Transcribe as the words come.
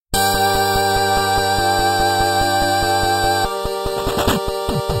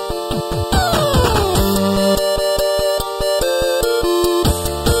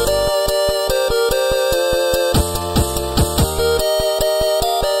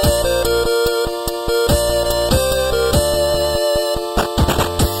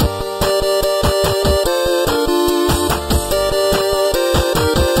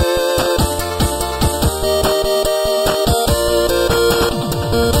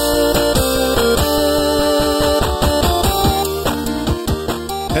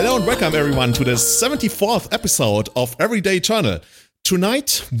Welcome everyone to the 74th episode of Everyday Journal.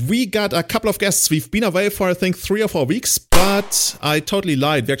 Tonight we got a couple of guests. We've been away for I think 3 or 4 weeks, but I totally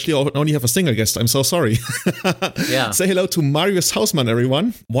lied. We actually only have a single guest. I'm so sorry. Yeah. Say hello to Marius Hausmann,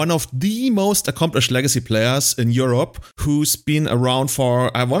 everyone. One of the most accomplished Legacy players in Europe who's been around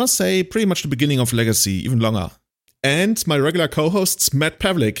for, I want to say, pretty much the beginning of Legacy, even longer. And my regular co-hosts, Matt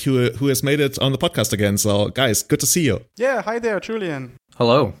Pavlik, who has made it on the podcast again. So, guys, good to see you. Yeah, hi there, Julian.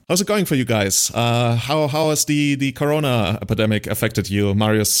 Hello. How's it going for you guys? How has the corona epidemic affected you,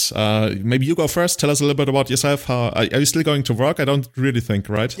 Marius? Maybe you go first. Tell us a little bit about yourself. Are you still going to work? I don't really think,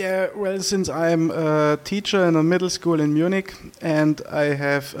 right? Yeah, well, since I'm a teacher in a middle school in Munich and I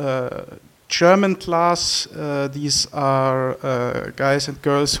have a German class, these are guys and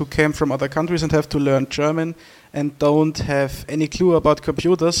girls who came from other countries and have to learn German and don't have any clue about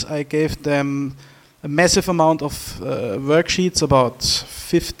computers. I gave them a massive amount of worksheets, about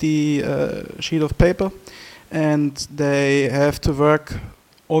 50 sheet of paper, and they have to work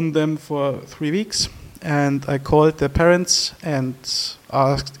on them for 3 weeks. And I called their parents and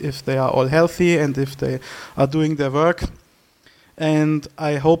asked if they are all healthy and if they are doing their work. And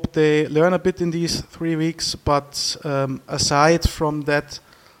I hope they learn a bit in these 3 weeks, but aside from that,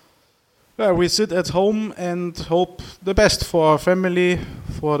 we sit at home and hope the best for our family,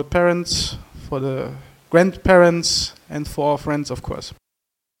 for the parents, for the grandparents, and for our friends, of course.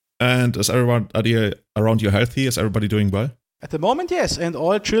 And is everybody around you healthy? Is everybody doing well? At the moment, yes, and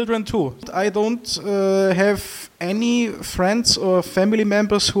all children too. I don't have any friends or family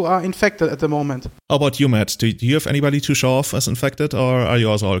members who are infected at the moment. How about you, Matt? Do you have anybody to show off as infected, or are you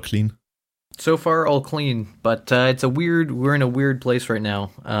also all clean? So far, all clean, but we're in a weird place right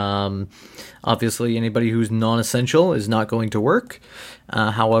now. Obviously, anybody who's non-essential is not going to work.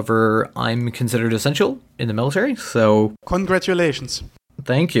 However, I'm considered essential in the military, so... Congratulations.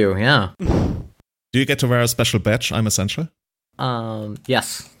 Thank you, yeah. Do you get to wear a special badge, I'm essential?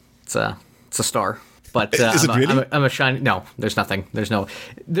 Yes. It's a star. But is it really? I'm a shiny... No, there's nothing.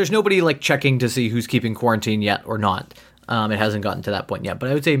 There's nobody like checking to see who's keeping quarantine yet or not. It hasn't gotten to that point yet, but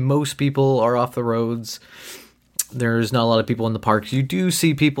I would say most people are off the roads. There's not a lot of people in the parks. You do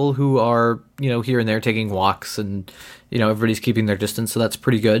see people who are, here and there taking walks, and, everybody's keeping their distance, so that's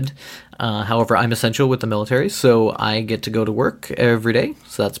pretty good. However, I'm essential with the military, so I get to go to work every day,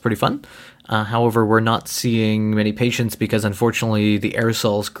 so that's pretty fun. However, we're not seeing many patients because, unfortunately, the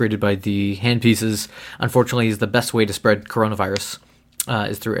aerosols created by the handpieces, unfortunately, is the best way to spread coronavirus,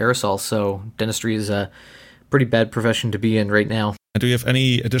 is through aerosols. So dentistry is a pretty bad profession to be in right now. And do you have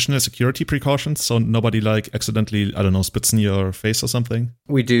any additional security precautions so nobody accidentally, spits in your face or something?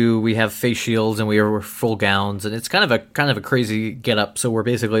 We do. We have face shields and we wear full gowns, and it's kind of a crazy get-up. So we're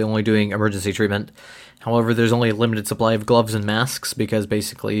basically only doing emergency treatment. However, there's only a limited supply of gloves and masks because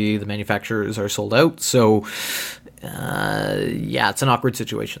basically the manufacturers are sold out. So it's an awkward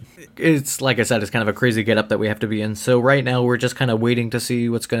situation. It's, like I said, it's kind of a crazy get-up that we have to be in. So right now we're just kind of waiting to see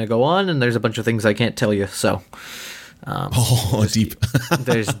what's going to go on, and there's a bunch of things I can't tell you. So deep.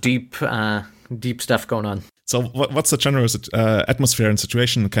 There's deep stuff going on. So what's the general atmosphere and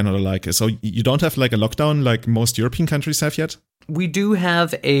situation in Canada like? So you don't have like a lockdown like most European countries have yet? We do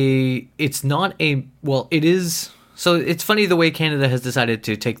have it is. So it's funny the way Canada has decided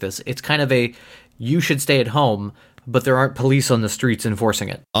to take this. It's kind of you should stay at home, but there aren't police on the streets enforcing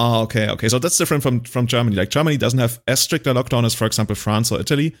it. Oh, okay. So that's different from Germany. Like Germany doesn't have as strict a lockdown as, for example, France or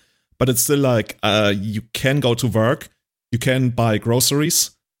Italy, but it's still like you can go to work, you can buy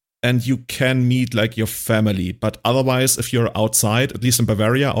groceries, and you can meet like your family. But otherwise, if you're outside, at least in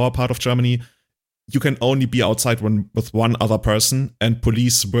Bavaria, our part of Germany, you can only be outside with one other person, and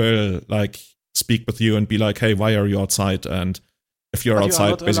police will like speak with you and be like, "Hey, why are you outside?" And if you're outside, you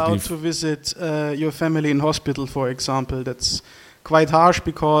are not basically allowed to visit your family in hospital, for example. That's quite harsh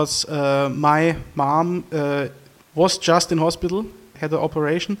because my mom was just in hospital, had an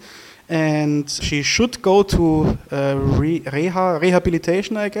operation, and she should go to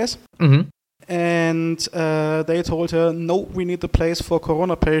rehabilitation, I guess. Mm-hmm. And they told her, no, we need a place for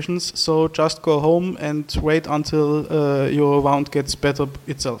corona patients, so just go home and wait until your wound gets better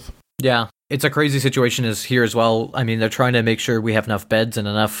itself. Yeah, it's a crazy situation here as well. I mean, they're trying to make sure we have enough beds and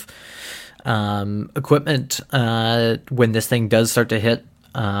enough equipment when this thing does start to hit,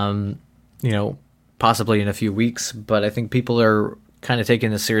 possibly in a few weeks. But I think people are kind of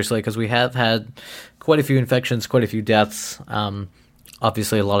taking this seriously because we have had quite a few infections, quite a few deaths.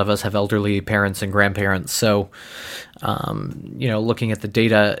 Obviously, a lot of us have elderly parents and grandparents. So, looking at the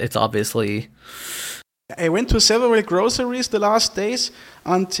data, it's obviously I went to several groceries the last days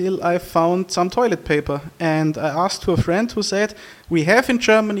until I found some toilet paper. And I asked to a friend who said, we have in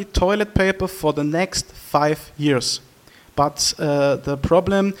Germany toilet paper for the next 5 years. But the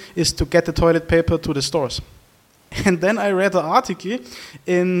problem is to get the toilet paper to the stores. And then I read an article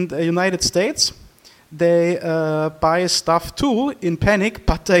in the United States. They buy stuff too in panic,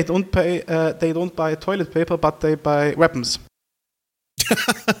 but they don't buy toilet paper, but they buy weapons.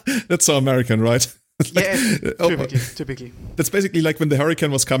 That's so American, right? Typically. That's basically like when the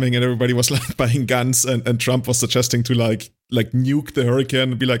hurricane was coming and everybody was like buying guns and Trump was suggesting to like nuke the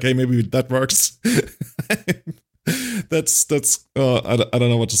hurricane and be like, hey, maybe that works. that's I don't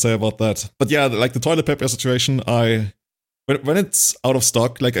know what to say about that. But yeah, like the toilet paper situation, when it's out of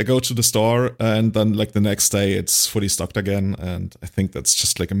stock, like I go to the store and then like the next day it's fully stocked again. And I think that's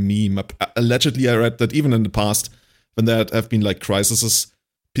just like a meme. Allegedly, I read that even in the past, when there have been like crises,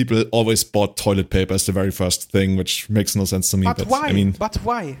 people always bought toilet paper as the very first thing, which makes no sense to me. But why? But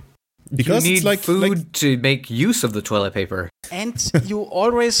why? Because you need it's like food to make use of the toilet paper. And you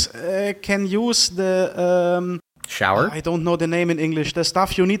always can use the shower. I don't know the name in English. The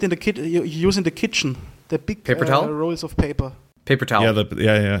stuff you need in the you use in the kitchen. The big paper towel? Rolls of paper. Paper towel.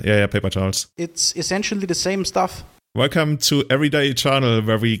 Yeah, paper towels. It's essentially the same stuff. Welcome to Everyday Channel,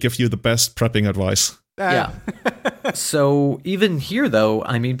 where we give you the best prepping advice. Yeah. So even here, though,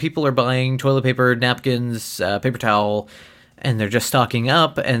 I mean, people are buying toilet paper, napkins, paper towel, and they're just stocking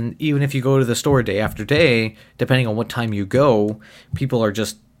up. And even if you go to the store day after day, depending on what time you go, people are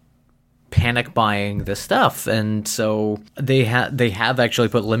just panic buying this stuff. And so they have actually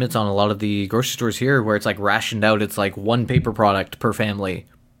put limits on a lot of the grocery stores here where it's like rationed out. It's like one paper product per family.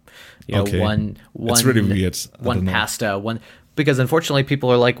 You know, okay. one it's really weird. One pasta, one, because unfortunately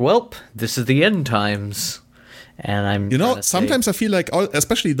people are like, well, this is the end times. And sometimes I feel like,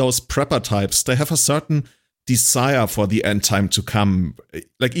 especially those prepper types, they have a certain desire for the end time to come.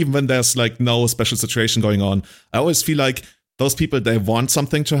 Like even when there's like no special situation going on, I always feel like those people, they want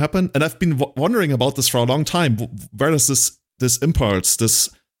something to happen. And I've been wondering about this for a long time. Where does this impulse, this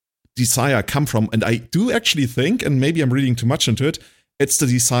desire come from? And I do actually think, and maybe I'm reading too much into it, it's the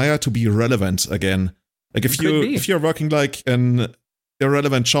desire to be relevant again. Like if you're working like an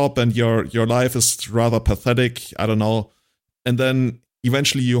irrelevant job and your life is rather pathetic, I don't know, and then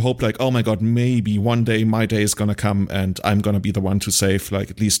eventually you hope like, oh my god, maybe one day my day is gonna come and I'm gonna be the one to save like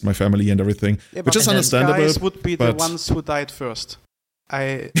at least my family and everything, which is understandable. Guys would be the ones who died first.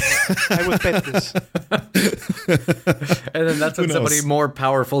 I would bet this. And then that's when somebody more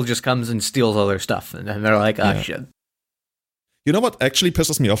powerful just comes and steals all their stuff, and then they're like, shit. You know what actually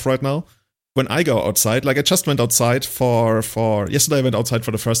pisses me off right now? When I go outside, like I just went outside for yesterday, I went outside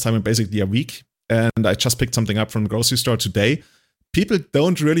for the first time in basically a week, and I just picked something up from the grocery store today. People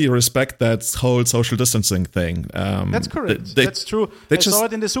don't really respect that whole social distancing thing. That's correct. That's true. I saw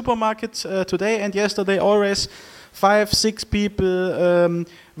it in the supermarket today and yesterday. Always 5-6 people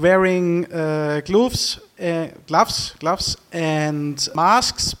wearing gloves and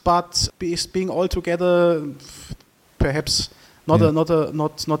masks, but being all together, perhaps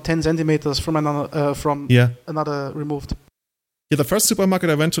not 10 centimeters from another removed. Yeah, the first supermarket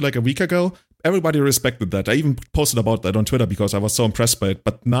I went to like a week ago, everybody respected that. I even posted about that on Twitter because I was so impressed by it.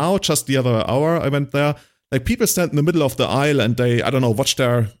 But now, just the other hour I went there, like people stand in the middle of the aisle and they, watch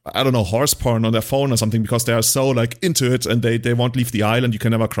their, horse porn on their phone or something because they are so like into it and they won't leave the aisle and you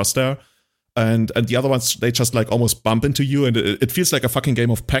can never cross there. And the other ones, they just like almost bump into you, and it feels like a fucking game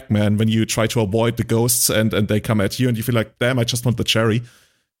of Pac-Man when you try to avoid the ghosts and they come at you and you feel like, damn, I just want the cherry.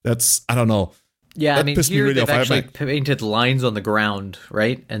 That's, I don't know. Yeah, that I mean, here really they've actually painted lines on the ground,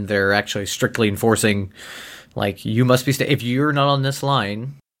 right? And they're actually strictly enforcing, like, you must be, if you're not on this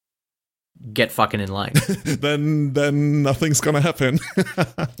line, get fucking in line. then nothing's gonna happen.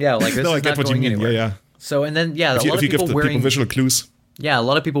 Yeah, like this is not going anywhere. Yeah. So, and then, a lot of people wearing... people visual clues. Yeah, a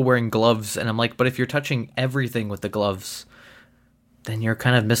lot of people wearing gloves, and I'm like, but if you're touching everything with the gloves, then you're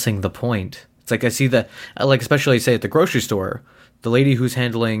kind of missing the point. It's like I see that, like especially say at the grocery store, the lady who's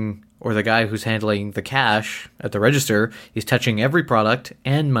handling, or the guy who's handling the cash at the register, is touching every product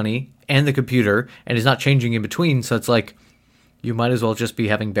and money and the computer, and is not changing in between. So it's like, you might as well just be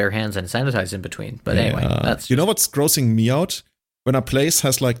having bare hands and sanitize in between. But anyway, that's... You know what's grossing me out? When a place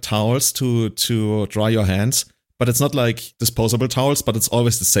has like towels to dry your hands, but it's not like disposable towels, but it's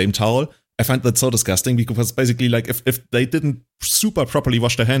always the same towel. I find that so disgusting because basically like if they didn't super properly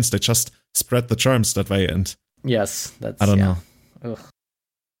wash their hands, they just spread the germs that way. And yes, that's... I don't know. Ugh.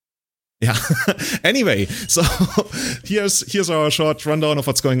 Yeah. Anyway, so here's our short rundown of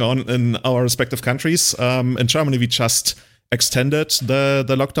what's going on in our respective countries. In Germany, we just extended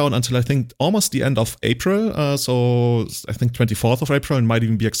the lockdown until I think almost the end of April. So I think 24th of April, and might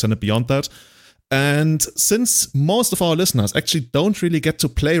even be extended beyond that. And since most of our listeners actually don't really get to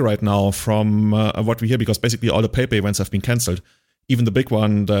play right now from what we hear, because basically all the paper events have been cancelled, even the big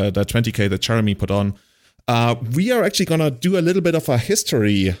one, the 20K that Jeremy put on, we are actually going to do a little bit of a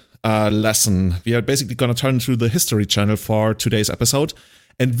history lesson. We are basically going to turn to the history channel for today's episode,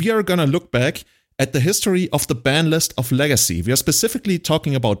 and we are going to look back at the history of the ban list of Legacy. We are specifically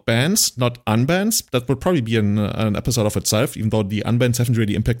talking about bans, not unbans. That would probably be an episode of itself, even though the unbans haven't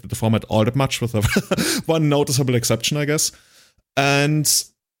really impacted the format all that much, with one noticeable exception, I guess. And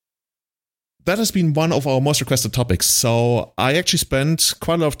that has been one of our most requested topics. So I actually spent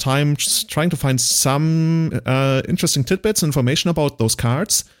quite a lot of time just trying to find some interesting tidbits, information about those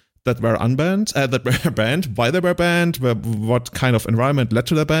cards that were unbanned, that were banned, why they were banned, what kind of environment led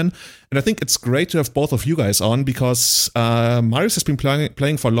to their ban. And I think it's great to have both of you guys on, because Marius has been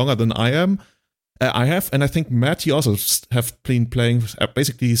playing for longer than I have, and I think Matt, you also have been playing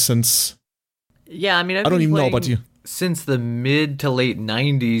basically since... Yeah, I mean, I don't even know about you. Since the mid to late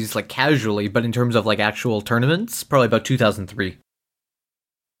 90s, like casually, but in terms of like actual tournaments, probably about 2003.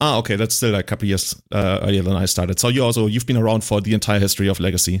 Okay, that's still like a couple years earlier than I started. So you've been around for the entire history of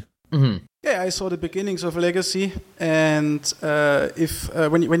Legacy. Mm-hmm. Yeah, I saw the beginnings of Legacy, and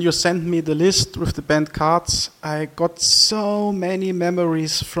when you sent me the list with the banned cards, I got so many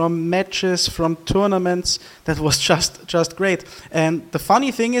memories from matches, from tournaments. That was just great. And the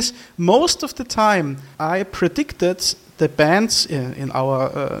funny thing is, most of the time I predicted the bans in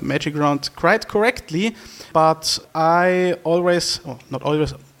our Magic round quite correctly, but I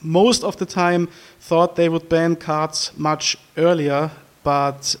most of the time thought they would ban cards much earlier.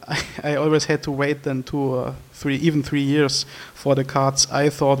 But I always had to wait then 3 years for the cards I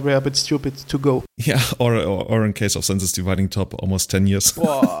thought were a bit stupid to go. Yeah, or in case of Census Dividing Top, almost 10 years.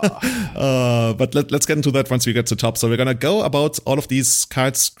 But let's get into that once we get to top. So we're going to go about all of these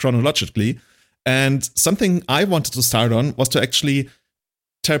cards chronologically. And something I wanted to start on was to actually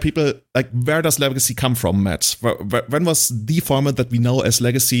tell people, like, where does Legacy come from, Matt? When was the format that we know as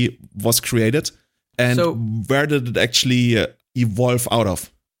Legacy was created? And where did it actually evolve out of?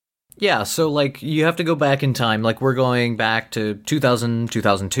 Yeah, so like you have to go back in time. Like we're going back to 2000,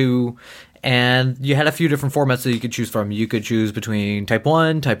 2002, and you had a few different formats that you could choose from. You could choose between Type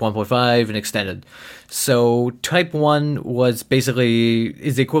 1, Type 1.5, and Extended. So Type 1 was basically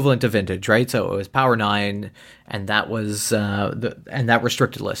is the equivalent to Vintage, right? So it was Power 9, and that was that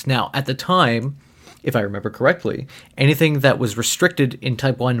restricted list. Now, at the time, if I remember correctly, anything that was restricted in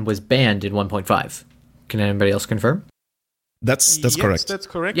Type 1 was banned in 1.5. Can anybody else confirm? That's correct. That's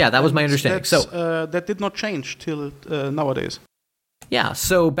correct. Yeah, that was my understanding. So that did not change till nowadays. Yeah,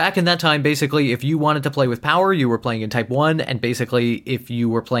 so back in that time, basically, if you wanted to play with power, you were playing in Type 1, and basically, if you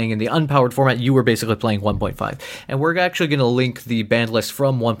were playing in the unpowered format, you were basically playing 1.5. And we're actually going to link the banned list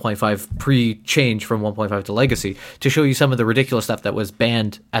from 1.5 pre-change from 1.5 to Legacy to show you some of the ridiculous stuff that was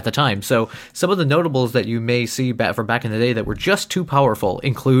banned at the time. So some of the notables that you may see from back in the day that were just too powerful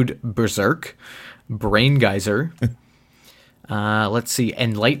include Berserk, Brain Geyser, let's see,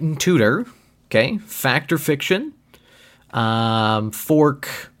 Enlightened Tutor, okay, Fact or Fiction,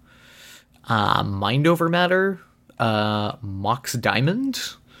 Fork, Mind Over Matter, Mox Diamond,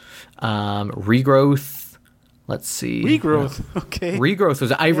 Regrowth. Let's see. Regrowth, okay. Regrowth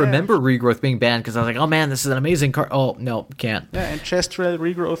was. I remember Regrowth being banned because I was like, "Oh man, this is an amazing card." Oh no, can't. Yeah, and Chestrail,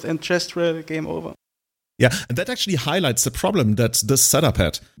 Regrowth, and Chestrail, game over. Yeah, and that actually highlights the problem that this setup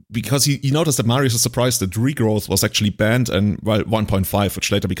had, because you noticed that Marius was surprised that Regrowth was actually banned in 1.5,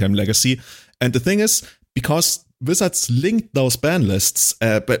 which later became Legacy. And the thing is, because Wizards linked those ban lists,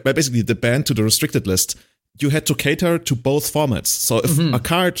 basically the ban to the restricted list, you had to cater to both formats. So if a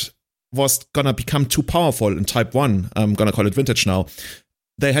card was gonna become too powerful in Type 1, I'm gonna call it Vintage now,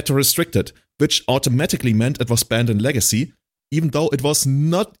 they had to restrict it, which automatically meant it was banned in Legacy, even though it was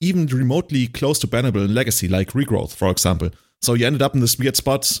not even remotely close to bannable in Legacy, like Regrowth, for example. So you ended up in this weird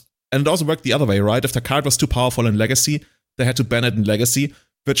spot, and it also worked the other way, right? If the card was too powerful in Legacy, they had to ban it in Legacy,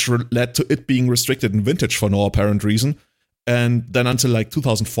 which led to it being restricted in Vintage for no apparent reason. And then until like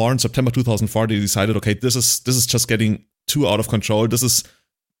 2004, in September 2004, they decided, okay, this is just getting too out of control. This is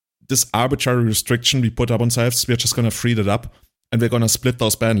this arbitrary restriction we put up on ourselves. We're just going to free it up, and we're going to split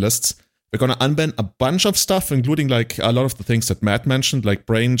those ban lists. We're going to unban a bunch of stuff, including like a lot of the things that Matt mentioned, like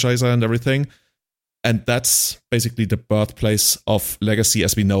Brain Geyser and everything. And that's basically the birthplace of Legacy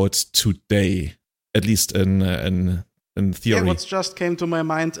as we know it today, at least in theory. Yeah, what just came to my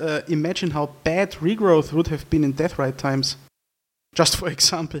mind, imagine how bad Regrowth would have been in Deathrite times. Just for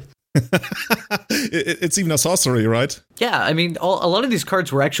example. It's even a sorcery, right? Yeah, I mean, a lot of these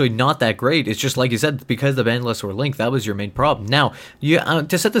cards were actually not that great. It's just like you said, because the ban lists were linked, that was your main problem. Now,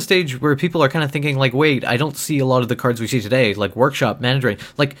 to set the stage where people are kind of thinking, like, wait, I don't see a lot of the cards we see today, like Workshop, Mana Drain.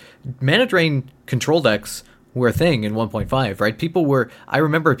 Like, Mana Drain control decks were a thing in 1.5, right? I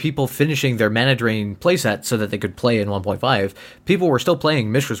remember people finishing their Mana Drain playset so that they could play in 1.5. People were still playing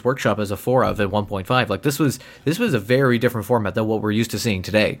Mishra's Workshop as a 4 of at 1.5. Like, this was a very different format than what we're used to seeing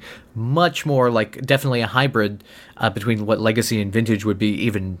today. Much more, like, definitely a hybrid between what Legacy and Vintage would be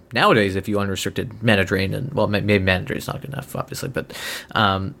even nowadays if you unrestricted Mana Drain and, well, maybe Mana Drain is not good enough, obviously, but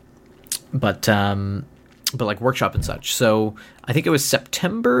like Workshop and such. So I think it was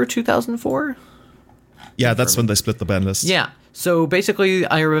September 2004. Yeah, that's when they split the ban list. Yeah. So basically,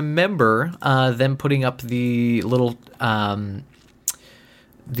 I remember them putting up the little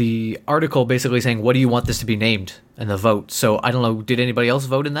the article basically saying, what do you want this to be named? And the vote. So I don't know, did anybody else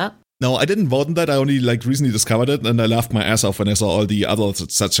vote in that? No, I didn't vote in that. I only recently discovered it, and I laughed my ass off when I saw all the other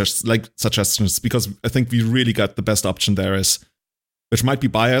suggestions, because I think we really got the best option there, which might be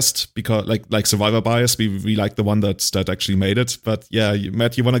biased, because like Survivor bias, we like the one that actually made it. But yeah,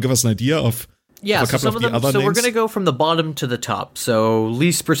 Matt, you want to give us an idea of Yeah, a couple so some of the of them. other So names? we're going to go from the bottom to the top. So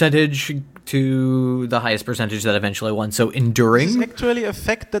least percentage to the highest percentage that eventually won. So This is enduring. actually a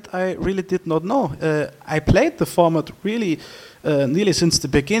fact that I really did not know. I played the format really nearly since the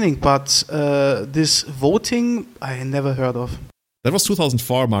beginning, but this voting I never heard of. That was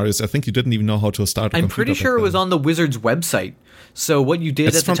 2004, Marius. I think you didn't even know how to start a I'm computer pretty back sure it was then. on the Wizards website. So what you did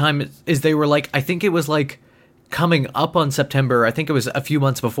It's at the time is they were like, I think it was like coming up on September. I think it was a few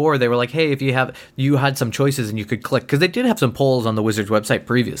months before. They were like, hey, if you had some choices and you could click, because they did have some polls on the Wizards website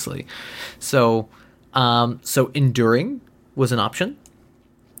previously. So enduring was an option.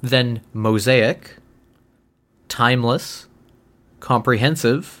 Then mosaic, timeless,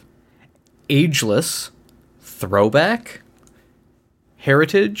 comprehensive, ageless, throwback,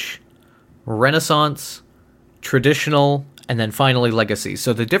 heritage, renaissance, traditional, and then finally legacy.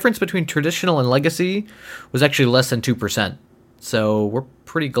 So the difference between traditional and legacy was actually less than 2%. So we're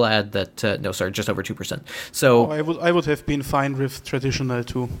pretty glad that just over 2%. So I would have been fine with traditional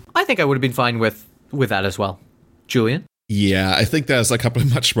too. I think I would have been fine with that as well. Julian? Yeah, I think there's a couple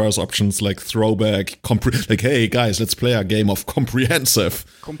of much worse options, like throwback, like, hey guys, let's play a game of comprehensive.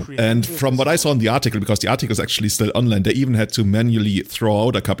 And from what I saw in the article, because the article is actually still online, they even had to manually throw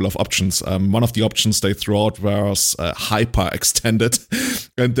out a couple of options. One of the options they threw out was hyper extended.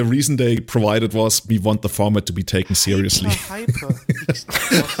 And the reason they provided was, we want the format to be taken seriously.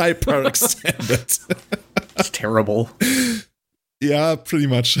 Hyper extended. It's terrible. Yeah, pretty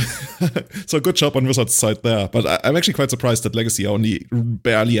much. So good job on Wizards' side there. But I'm actually quite surprised that Legacy only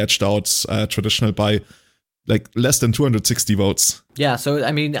barely edged out traditional by like less than 260 votes. Yeah, so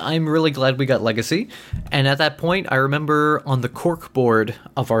I mean, I'm really glad we got Legacy. And at that point, I remember on the cork board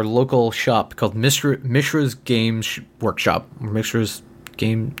of our local shop called Mishra's Games Workshop. Mishra's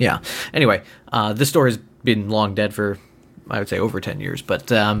Game, yeah. Anyway, this store has been long dead for, I would say, over 10 years.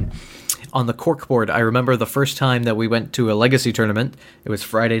 But on the cork board, I remember the first time that we went to a Legacy tournament. It was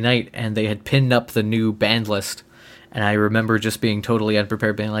Friday night, and they had pinned up the new band list. And I remember just being totally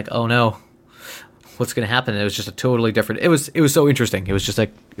unprepared, being like, "Oh no, what's going to happen?" And it was just a totally different. It was so interesting. It was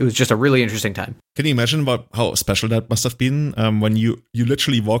just a really interesting time. Can you imagine how special that must have been when you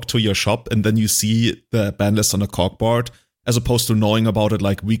literally walk to your shop and then you see the band list on a cork board, as opposed to knowing about it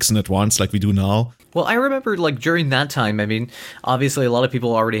like weeks in advance like we do now? Well, I remember like during that time, I mean, obviously a lot of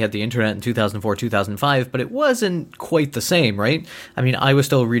people already had the internet in 2004, 2005, but it wasn't quite the same, right? I mean, I was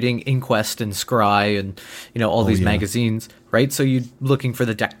still reading Inquest and Scry and, all these magazines, right? So you're looking for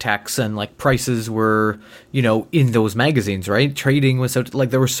the deck techs and like prices were, in those magazines, right? Trading was so,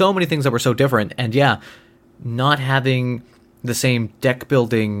 like, there were so many things that were so different. And yeah, not having the same deck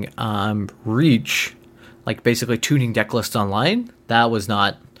building reach, like basically tuning deck lists online, that was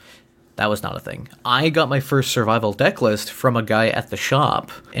not a thing. I got my first survival deck list from a guy at the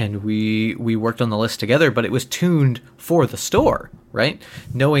shop, and we worked on the list together, but it was tuned for the store, right?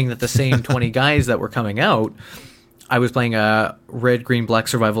 Knowing that the same 20 guys that were coming out, I was playing a red, green, black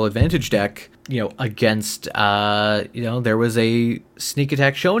survival advantage deck, against, there was a sneak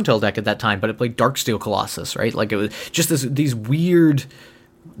attack show and tell deck at that time, but it played Darksteel Colossus, right? Like it was just these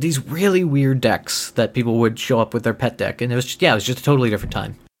really weird decks that people would show up with their pet deck, and it was just a totally different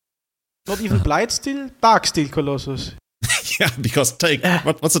time. Not even Blightsteel, Darksteel Colossus. Yeah, because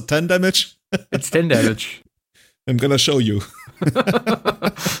what's it, 10 damage? It's 10 damage. I'm gonna show you.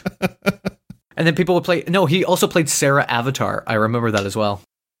 And then people would play. No, he also played Sarah Avatar. I remember that as well.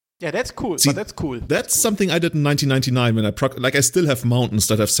 Yeah, that's cool. See, but that's cool. That's something I did in 1999 when I still have mountains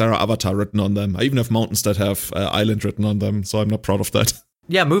that have Sarah Avatar written on them. I even have mountains that have Island written on them, so I'm not proud of that.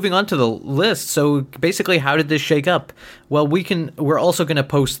 Yeah, moving on to the list. So basically, how did this shake up? Well, we're also going to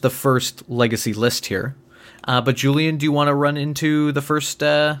post the first legacy list here. But Julian, do you want to run into the first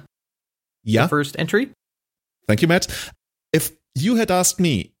the first entry? Thank you, Matt. If you had asked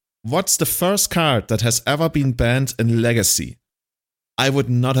me, what's the first card that has ever been banned in Legacy? I would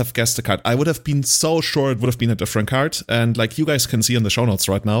not have guessed the card. I would have been so sure it would have been a different card. And like you guys can see in the show notes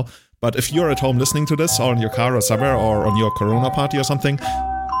right now. But if you're at home listening to this, or in your car or somewhere, or on your Corona party or something,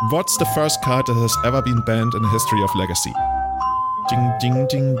 what's the first card that has ever been banned in the history of Legacy? Ding, ding,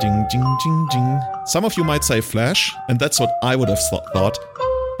 ding, ding, ding, ding, ding. Some of you might say Flash, and that's what I would have thought.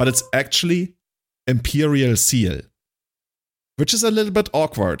 But it's actually Imperial Seal. Which is a little bit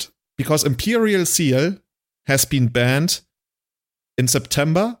awkward, because Imperial Seal has been banned in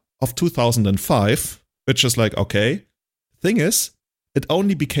September of 2005, which is like, okay. Thing is, it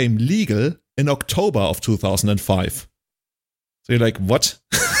only became legal in October of 2005. So you're like, what?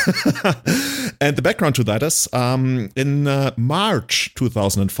 And the background to that is, in March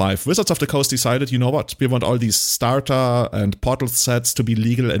 2005, Wizards of the Coast decided, you know what, we want all these starter and portal sets to be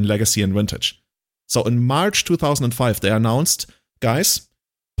legal in Legacy and Vintage. So in March 2005, they announced, guys,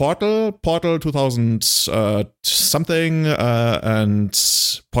 Portal 2000 something, and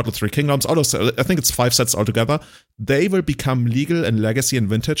Portal 3 Kingdoms, all those, I think it's 5 sets altogether, they will become legal in Legacy and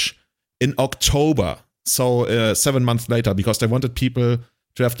Vintage in October. So 7 months later, because they wanted people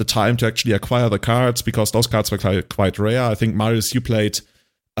to have the time to actually acquire the cards, because those cards were quite rare. I think, Marius, you played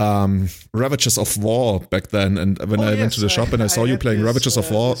Ravages of War back then, and when I went to the shop and I saw you playing Ravages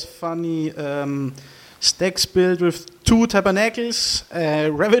of War. This funny stacks built with 2 Tabernacles,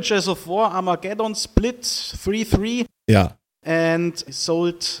 Ravages of War, Armageddon, split 3/3. Yeah. And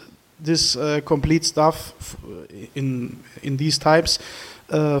sold this complete stuff in these types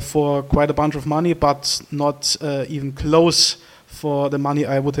for quite a bunch of money, but not even close for the money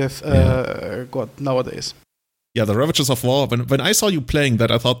I would have got nowadays. Yeah, the Ravages of War, when I saw you playing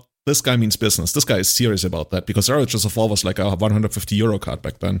that, I thought, this guy means business. This guy is serious about that, because Ravages of War was like a 150 euro card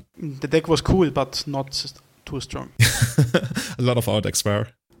back then. The deck was cool, but not too strong. A lot of our decks were.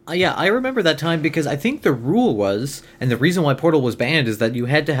 Yeah, I remember that time because I think the rule was, and the reason why Portal was banned is that you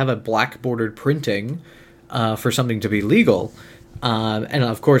had to have a black bordered printing for something to be legal. And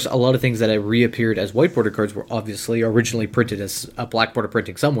of course, a lot of things that had reappeared as white border cards were obviously originally printed as a black border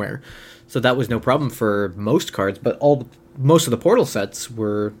printing somewhere. So that was no problem for most cards, but most of the Portal sets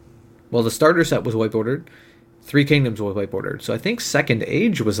were, well, the starter set was white bordered, 3 Kingdoms was white bordered. So I think Second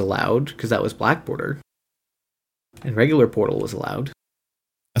Age was allowed because that was black border, and regular Portal was allowed.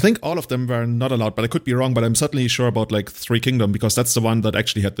 I think all of them were not allowed, but I could be wrong, but I'm certainly sure about like 3 Kingdom, because that's the one that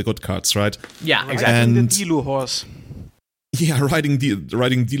actually had the good cards, right? Yeah, exactly. And the Dilu horse. Yeah, riding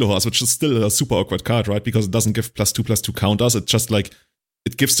Dilo Horse, which is still a super awkward card, right? Because it doesn't give +2/+2 counters. It just like,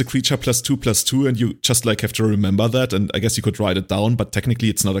 it gives the creature +2/+2, and you just like have to remember that. And I guess you could write it down, but technically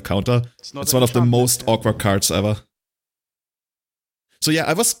it's not a counter. It's one of the most awkward cards ever. So yeah,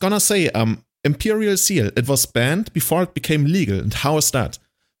 I was gonna say, Imperial Seal, it was banned before it became legal. And how is that?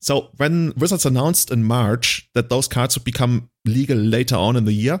 So when Wizards announced in March that those cards would become legal later on in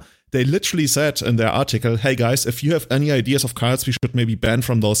the year, they literally said in their article, hey guys, if you have any ideas of cards we should maybe ban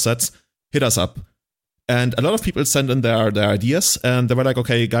from those sets, hit us up. And a lot of people sent in their ideas, and they were like,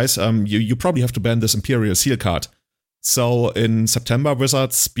 okay, guys, you probably have to ban this Imperial Seal card. So in September,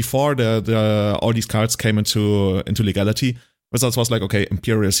 Wizards, before all these cards came into legality, Wizards was like, okay,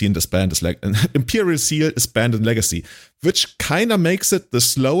 Imperial Seal is banned. Imperial Seal is banned in Legacy, which kind of makes it the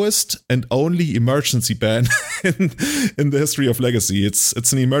slowest and only emergency ban in the history of Legacy.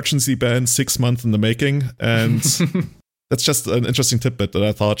 It's an emergency ban, 6 months in the making, and that's just an interesting tidbit that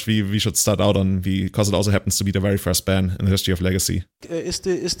I thought we should start out on, because it also happens to be the very first ban in the history of Legacy. Is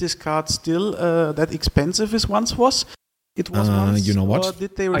this card still that expensive as once was? It was once. You know what? Or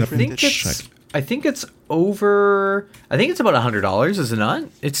did they reprint it? I think it's over. I think it's about $100. Is it not?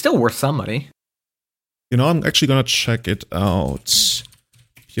 It's still worth some money. You know, I'm actually gonna check it out.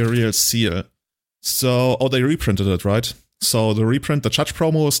 Imperial Seal. So, they reprinted it, right? So the Judge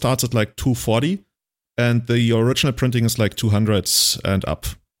promo starts at like $240, and the original printing is like $200 and up.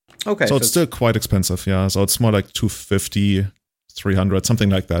 Okay, so it's still quite expensive, yeah. So it's more like $250, $300, something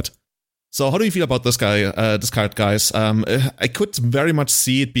like that. So how do you feel about this card, guys? I could very much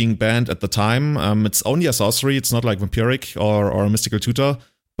see it being banned at the time. It's only a sorcery. It's not like Vampiric or a Mystical Tutor.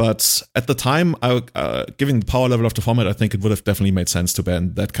 But at the time, given the power level of the format, I think it would have definitely made sense to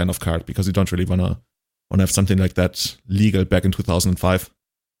ban that kind of card, because you don't really want to have something like that legal back in 2005.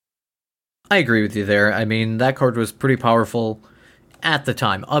 I agree with you there. I mean, that card was pretty powerful at the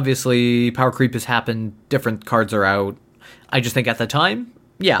time. Obviously, power creep has happened. Different cards are out. I just think at the time,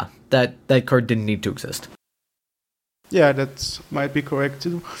 yeah, that card didn't need to exist. Yeah, that might be correct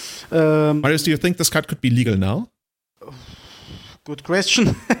too. Marius, do you think this card could be legal now? Good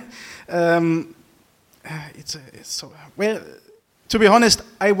question. It's so well. To be honest,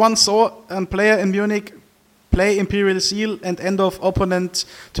 I once saw a player in Munich play Imperial Seal, and end of opponent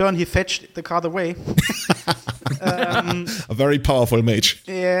turn he fetched the card away. A very powerful mage.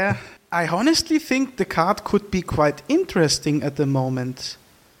 Yeah, I honestly think the card could be quite interesting at the moment,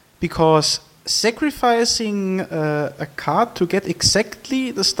 because sacrificing a card to get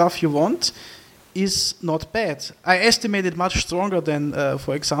exactly the stuff you want is not bad. I estimate it much stronger than,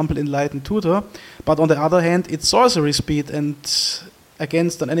 for example, Enlightened Tutor, but on the other hand, it's sorcery speed, and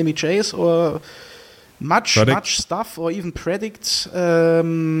against an enemy chase or much stuff, or even predict,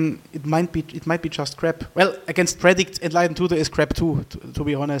 it might be just crap. Well, against predict, Enlightened Tutor is crap too, to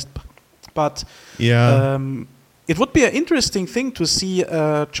be honest. But yeah, it would be an interesting thing to see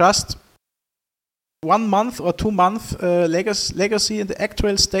just 1 month or 2 month legacy in the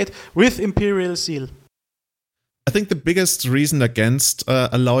actual state with Imperial Seal. I think the biggest reason against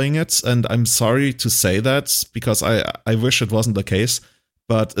allowing it, and I'm sorry to say that because I wish it wasn't the case,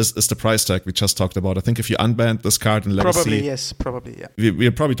 but is the price tag we just talked about. I think if you unbanned this card in Legacy... Probably, yeah.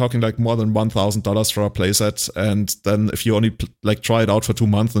 We're probably talking like more than $1,000 for a playset, and then if you only try it out for 2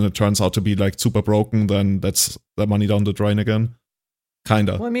 months and it turns out to be like super broken, then that's the money down the drain again.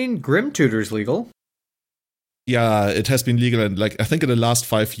 Kinda. Well, I mean, Grim Tutor's legal. Yeah, it has been legal, and I think in the last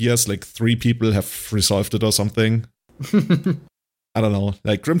 5 years, 3 people have resolved it or something. I don't know.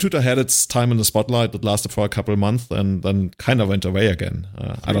 Grim Tutor had its time in the spotlight. It lasted for a couple of months and then kind of went away again.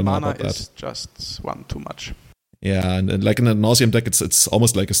 I don't know about that. Is just one too much. Yeah, and in the Nauseam deck, it's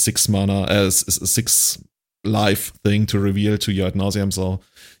almost like a 6 mana, a 6 life thing to reveal to you at Nauseam. So,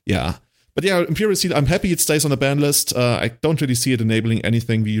 yeah. But yeah, Imperial Seal, I'm happy it stays on the ban list. I don't really see it enabling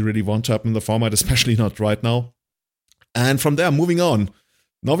anything we really want to happen in the format, especially not right now. And from there, moving on.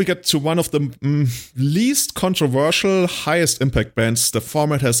 Now we get to one of the least controversial, highest impact bans the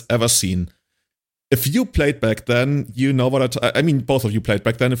format has ever seen. If you played back then, you know what I mean, both of you played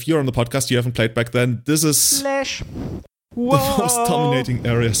back then. If you're on the podcast, you haven't played back then, this is Slash. the most dominating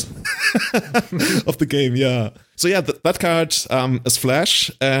areas of the game, yeah. So yeah, that card is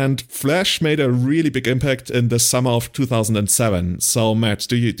Flash, and Flash made a really big impact in the summer of 2007. So Matt,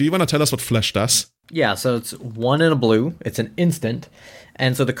 do you want to tell us what Flash does? Yeah, so it's 1 and a blue. It's an instant.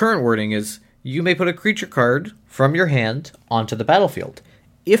 And so the current wording is, you may put a creature card from your hand onto the battlefield.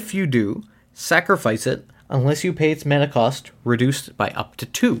 If you do, sacrifice it unless you pay its mana cost reduced by up to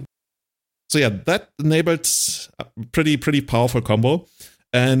 2. So yeah, that enabled a pretty powerful combo.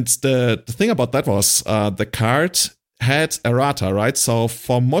 And the thing about that was the card had errata, right? So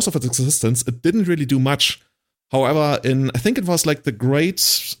for most of its existence, it didn't really do much. However, I think it was the great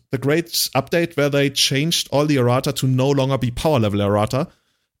update where they changed all the errata to no longer be power level errata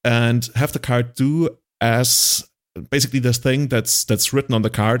and have the card do as basically this thing that's written on the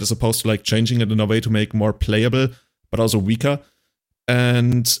card as opposed to changing it in a way to make more playable but also weaker.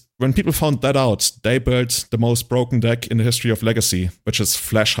 And when people found that out, they built the most broken deck in the history of Legacy, which is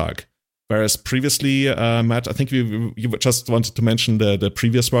Flash Hug. Whereas previously, Matt, I think you just wanted to mention the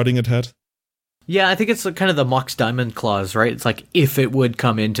previous wording it had. Yeah, I think it's kind of the Mox Diamond clause, right? It's if it would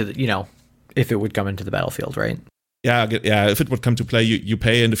come into the battlefield, right? Yeah. If it would come to play, you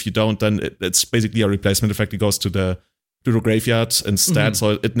pay, and if you don't, then it's basically a replacement effect. It goes to the graveyard instead,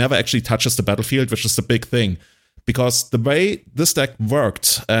 so it never actually touches the battlefield, which is the big thing. Because the way this deck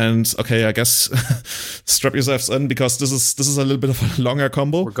worked, and okay, I guess strap yourselves in because this is a little bit of a longer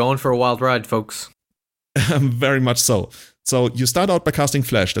combo. We're going for a wild ride, folks. Very much so. So you start out by casting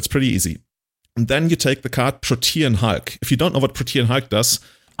Flash. That's pretty easy. And then you take the card Protean Hulk. If you don't know what Protean Hulk does,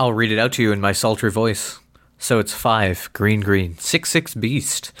 I'll read it out to you in my sultry voice. So it's 5, green, 6/6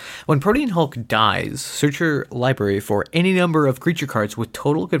 beast. When Protean Hulk dies, search your library for any number of creature cards with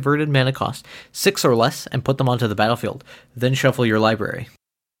total converted mana cost 6 or less and put them onto the battlefield. Then shuffle your library.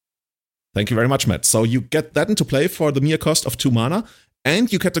 Thank you very much, Matt. So you get that into play for the mere cost of 2 mana,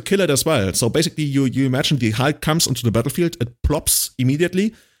 and you get to kill it as well. So basically, you imagine the Hulk comes onto the battlefield, it plops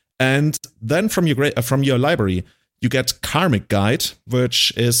immediately, and then from your library, you get Karmic Guide,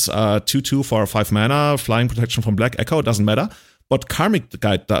 which is 2/2 for 5 mana, flying protection from Black Echo, doesn't matter. What Karmic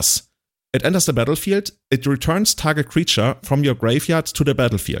Guide does, it enters the battlefield, it returns target creature from your graveyard to the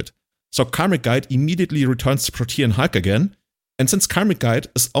battlefield. So Karmic Guide immediately returns the Protean Hulk again, And since Karmic Guide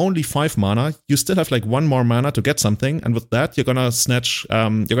is only 5 mana, you still have like 1 more mana to get something. And with that, you're gonna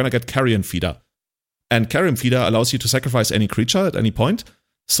get Carrion Feeder. And Carrion Feeder allows you to sacrifice any creature at any point.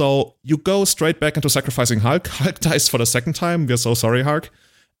 So you go straight back into sacrificing Hulk. Hulk dies for the second time. We're so sorry, Hulk.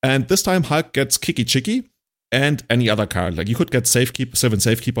 And this time Hulk gets Kiki Chiki and any other card. Like you could get Sylvan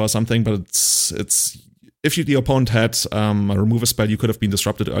Safekeeper or something, but it's if the opponent had a removal spell, you could have been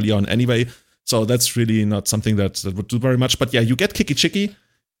disrupted early on anyway. So that's really not something that would do very much. But yeah, you get Kiki Chiki.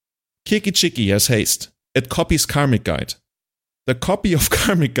 Kiki Chiki has haste. It copies Karmic Guide. The copy of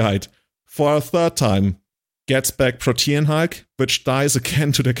Karmic Guide for a third time gets back Protean Hulk, which dies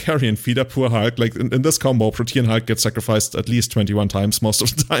again to the Carrion Feeder. Poor Hulk. Like in this combo, Protean Hulk gets sacrificed at least 21 times most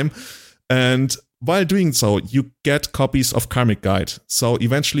of the time. And while doing so, you get copies of Karmic Guide. So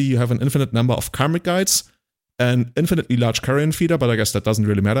eventually you have an infinite number of Karmic Guides, an infinitely large Carrion Feeder, but I guess that doesn't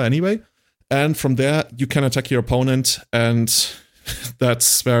really matter anyway. And from there, you can attack your opponent, and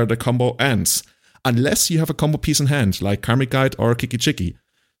that's where the combo ends. Unless you have a combo piece in hand, like Karmic Guide or Kiki Chiki.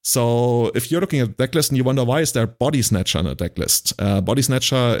 So if you're looking at the decklist and you wonder why is there Body Snatcher on a decklist? Body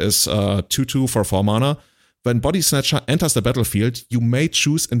Snatcher is 2/2 for 4 mana. When Body Snatcher enters the battlefield, you may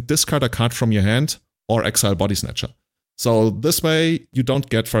choose and discard a card from your hand or exile Body Snatcher. So this way, you don't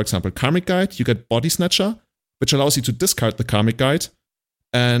get, for example, Karmic Guide, you get Body Snatcher, which allows you to discard the Karmic Guide,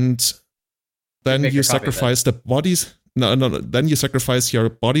 and then you sacrifice the bodies. Then you sacrifice your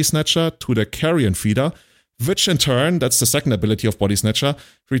Body Snatcher to the Carrion Feeder, which in turn, that's the second ability of Body Snatcher,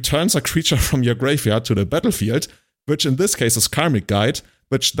 returns a creature from your graveyard to the battlefield, which in this case is Karmic Guide,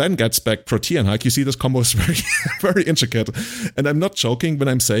 which then gets back Protean Hulk. You see, this combo is very, very intricate. And I'm not joking when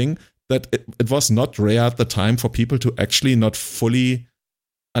I'm saying that it was not rare at the time for people to actually not fully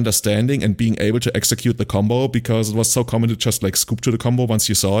understanding and being able to execute the combo, because it was so common to just like scoop to the combo once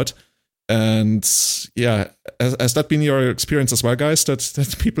you saw it. And yeah, has that been your experience as well, guys?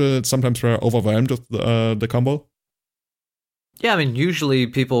 That people sometimes were overwhelmed with the combo? Yeah, I mean, usually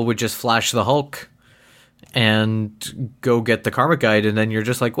people would just flash the Hulk and go get the Karmic Guide, and then you're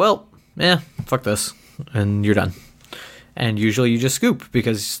just like, well, fuck this, and you're done. And usually you just scoop,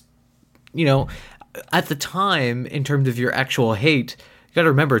 because, you know, at the time, in terms of your actual hate, you gotta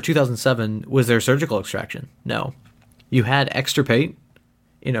remember, 2007, was there Surgical Extraction? No. You had Extirpate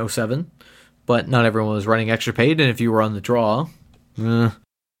in 2007, but not everyone was running Extirpate, and if you were on the draw, you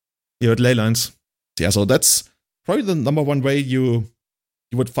had ley lines. Yeah, so that's probably the number one way you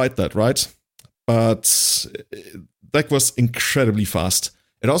would fight that, right? But deck was incredibly fast.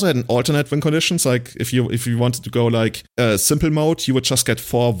 It also had an alternate win conditions. Like if you wanted to go like simple mode, you would just get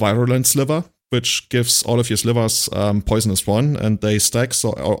 4 Virulent Sliver, which gives all of your slivers poisonous 1, and they stack,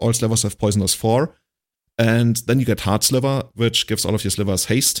 so all slivers have poisonous 4. And then you get Hard Sliver, which gives all of your slivers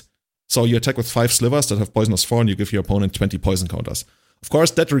haste. So you attack with 5 slivers that have poisonous 4, and you give your opponent 20 poison counters. Of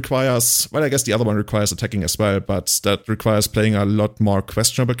course, that requires, well, I guess the other one requires attacking as well, but that requires playing a lot more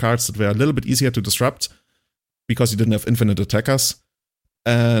questionable cards that were a little bit easier to disrupt, because you didn't have infinite attackers.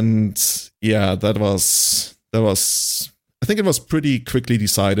 And yeah, that was I think it was pretty quickly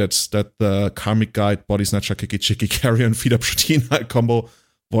decided that the Karmic Guide, Body Snatcher, Kiki Chiki, Carrion Feeder, Protean Hulk combo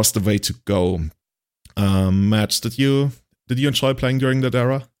was the way to go. Matt, did you enjoy playing during that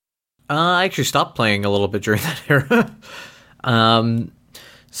era? I actually stopped playing a little bit during that era.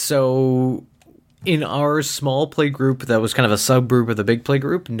 So in our small play group, that was kind of a subgroup of the big play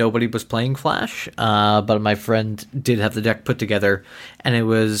group, nobody was playing Flash, but my friend did have the deck put together, and it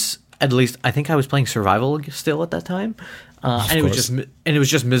was, at least I think I was playing Survival still at that time, and it was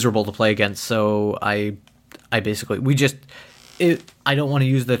just miserable to play against. So I basically, I don't want to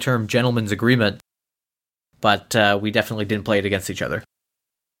use the term gentleman's agreement, but we definitely didn't play it against each other.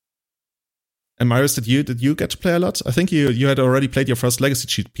 And Marius, did you get to play a lot? I think you had already played your first Legacy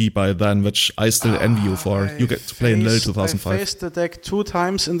GP by then, which I still envy you for. You get to play in Lille 2005. I faced the deck 2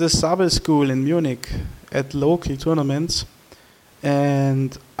 times in the Sabel School in Munich at local tournaments,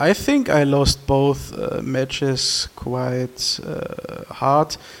 and I think I lost both matches quite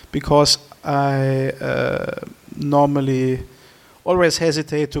hard, because I normally always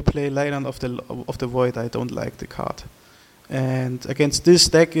hesitate to play Lion of the Void. I don't like the card. And against this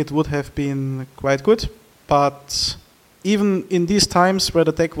deck, it would have been quite good. But even in these times where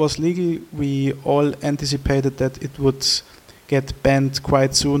the deck was legal, we all anticipated that it would get banned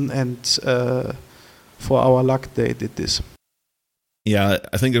quite soon. And for our luck, they did this. Yeah,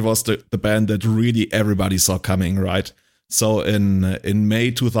 I think it was the ban that really everybody saw coming, right? So in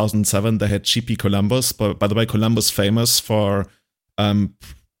May 2007, they had GP Columbus. By the way, Columbus famous for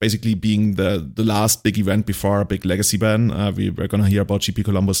basically being the last big event before a big legacy ban. We're going to hear about GP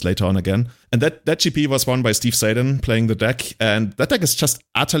Columbus later on again. And that GP was won by Steve Sadin playing the deck. And that deck is just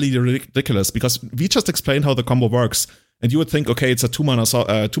utterly ridiculous because we just explained how the combo works. And you would think, okay, it's a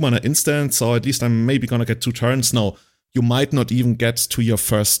 2-mana instant, so at least I'm maybe going to get 2 turns. No, you might not even get to your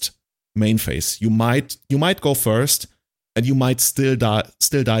first main phase. You might go first, and you might still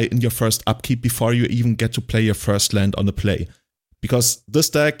die in your first upkeep before you even get to play your first land on the play. Because this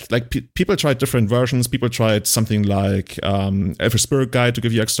deck, like people tried different versions. People tried something like Elder Spirit Guide to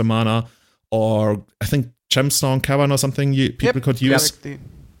give you extra mana, or I think Gemstone Cavern or something people could use. Correctly.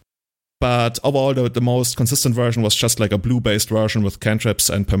 But overall, the most consistent version was just like a blue-based version with cantrips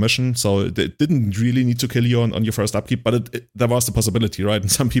and permission. So it didn't really need to kill you on your first upkeep, but there was the possibility, right?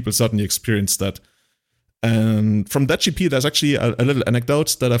 And some people certainly experienced that. And from that GP, there's actually a little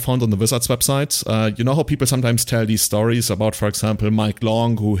anecdote that I found on the Wizards website. You know how people sometimes tell these stories about, for example, Mike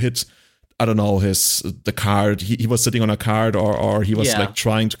Long, who hit, I don't know, the card. He was sitting on a card, or he was like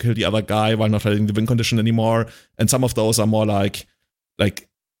trying to kill the other guy while not having the win condition anymore. And some of those are more like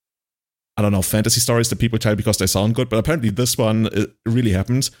I don't know, fantasy stories that people tell because they sound good, but apparently this one really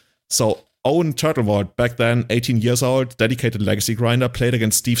happened. So Owen Turtlewald, back then, 18 years old, dedicated legacy grinder, played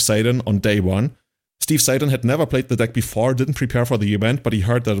against Steve Sadin on day 1. Steve Sadin had never played the deck before, didn't prepare for the event, but he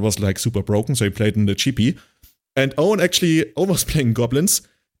heard that it was like super broken, so he played in the GP. And Owen was playing goblins,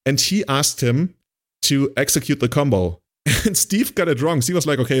 and he asked him to execute the combo. And Steve got it wrong. He was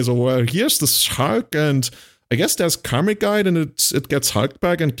like, okay, so here's this Hulk, and I guess there's Karmic Guide, and it gets Hulk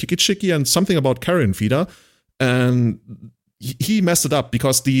back and Kiki-Chiki and something about Carrion Feeder. And he messed it up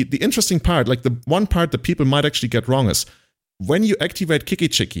because the interesting part, like the one part that people might actually get wrong is when you activate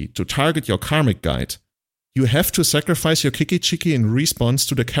Kiki-Chiki to target your Karmic Guide, you have to sacrifice your Kiki-Chiki in response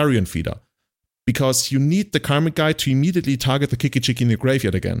to the Carrion Feeder because you need the Karmic Guide to immediately target the Kiki-Chiki in the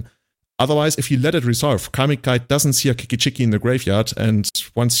graveyard again. Otherwise, if you let it resolve, Karmic Guide doesn't see a Kiki-Chiki in the graveyard, and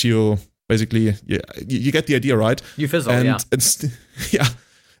once you basically, you get the idea, right? You fizzle, and yeah.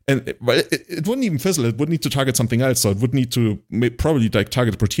 And it wouldn't even fizzle. It would need to target something else. So it would need to probably like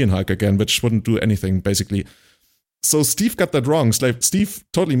target Protean Hulk again, which wouldn't do anything, basically. So Steve got that wrong. Steve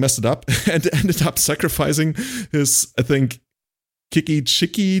totally messed it up and ended up sacrificing his, I think,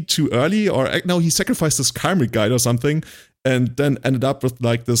 Kiki-Chiki too early. Or no, he sacrificed his Karmic Guide or something. And then ended up with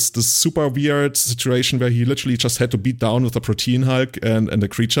like this super weird situation where he literally just had to beat down with a Protean Hulk and a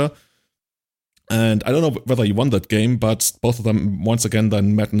creature. And I don't know whether he won that game, but both of them once again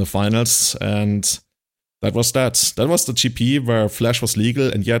then met in the finals, and that was that. That was the GP where Flash was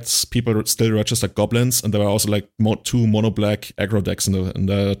legal, and yet people still registered goblins, and there were also like 2 mono-black aggro decks in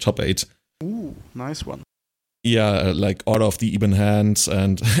the top 8. Ooh, nice one. Yeah, like Order of the Even Hand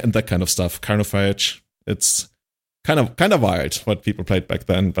and that kind of stuff. Carnophage. It's kind of wild what people played back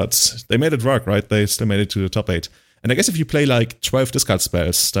then, but they made it work, right? They still made it to the top 8. And I guess if you play like 12 discard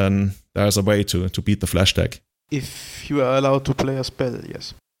spells, then there's a way to beat the Flash deck. If you are allowed to play a spell,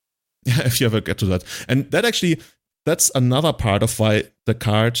 yes. Yeah, if you ever get to that. And that's another part of why the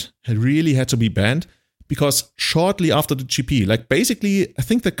card really had to be banned, because shortly after the GP, like basically, I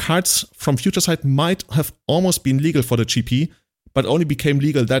think the cards from Future Sight might have almost been legal for the GP, but only became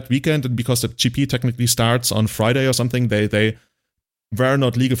legal that weekend, and because the GP technically starts on Friday or something, they were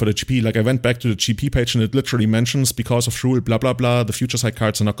not legal for the GP. Like I went back to the GP page and it literally mentions because of rule blah blah blah, the Future Sight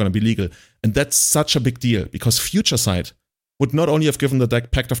cards are not going to be legal. And that's such a big deal because Future Sight would not only have given the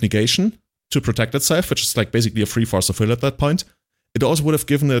deck Pact of Negation to protect itself, which is like basically a free force of will at that point, it also would have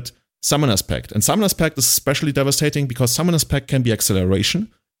given it Summoner's Pact. And Summoner's Pact is especially devastating because Summoner's Pact can be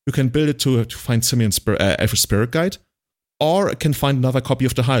acceleration. You can build it to find Simian Elfish Spirit Guide, or it can find another copy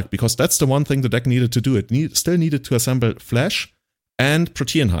of the Hulk, because that's the one thing the deck needed to do. It still needed to assemble Flash and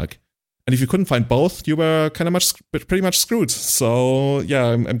Protean Hulk. And if you couldn't find both, you were pretty much screwed. So yeah,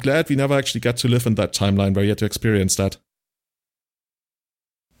 I'm glad we never actually got to live in that timeline where you had to experience that.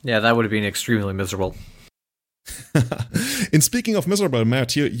 Yeah, that would have been extremely miserable. In speaking of miserable,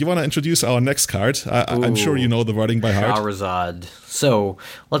 Matt, you want to introduce our next card? I'm sure you know the wording by heart. Shahrazad. So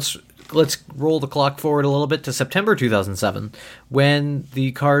let's roll the clock forward a little bit to September 2007, when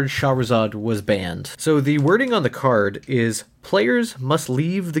the card Shahrazad was banned. So the wording on the card is, players must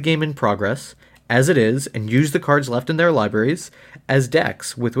leave the game in progress as it is and use the cards left in their libraries as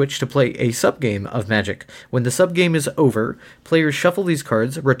decks with which to play a subgame of Magic. When the subgame is over, players shuffle these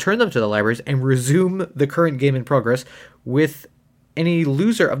cards, return them to the libraries, and resume the current game in progress, with any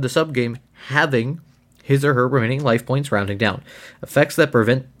loser of the subgame having his or her remaining life points rounding down. Effects that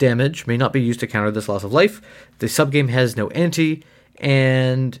prevent damage may not be used to counter this loss of life. The subgame has no ante,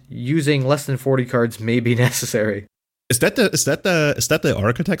 and using less than 40 cards may be necessary. the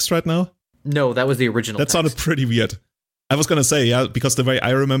Oracle text right now? No, that was the original That text. sounded pretty weird. I was gonna say, yeah, because the way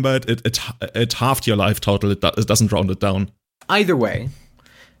I remember it halved your life total. It doesn't round it down. Either way,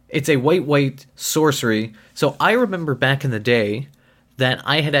 it's a white sorcery. So I remember back in the day that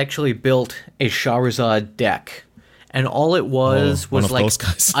I had actually built a Shahrazad deck. And all it was like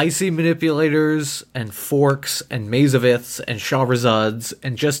icy manipulators and forks and Mazaviths and Shahrazads,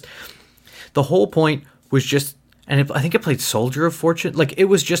 and just the whole point was just, and I think it played Soldier of Fortune. Like, it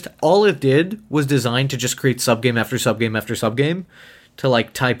was just, all it did was designed to just create subgame after subgame after subgame to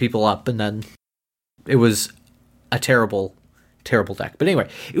like tie people up, and then it was a terrible deck. But anyway,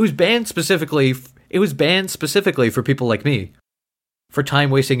 it was banned specifically for people like me for time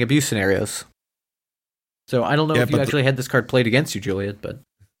wasting abuse scenarios. So I don't know if you actually had this card played against you, Julian, but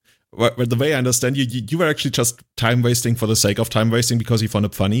the way I understand you were actually just time wasting for the sake of time wasting because you found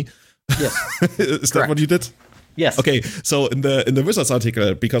it funny. Yes. Is that what you did? Yes. Okay, so in the Wizards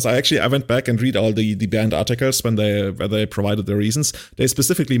article, because I went back and read all the banned articles where they provided the reasons, they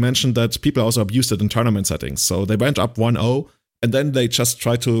specifically mentioned that people also abused it in tournament settings. So they went up 1-0, and then they just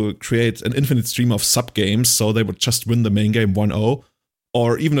tried to create an infinite stream of sub games, so they would just win the main game 1-0.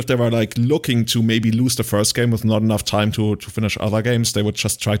 Or even if they were like looking to maybe lose the first game with not enough time to finish other games, they would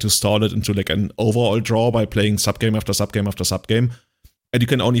just try to stall it into like an overall draw by playing subgame after subgame after subgame. And you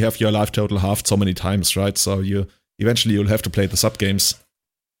can only have your life total halved so many times, right? So you'll have to play the subgames.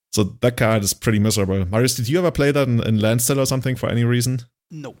 So that card is pretty miserable. Marius, did you ever play that in Landstill or something for any reason?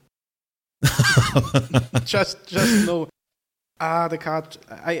 No. just no. The card,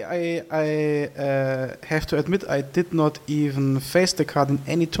 I have to admit, I did not even face the card in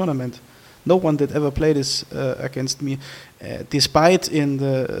any tournament. No one did ever play this against me, despite in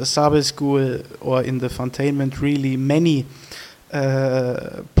the Sabe school or in the Fontainment, really many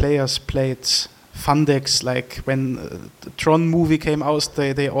players played fun decks. Like when the Tron movie came out,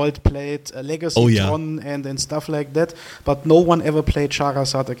 they all played Legacy Tron and stuff like that, but no one ever played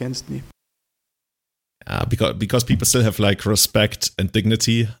Shahrazad against me. Because people still have like respect and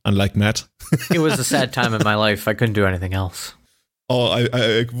dignity, unlike Matt. It was a sad time in my life. I couldn't do anything else. Oh,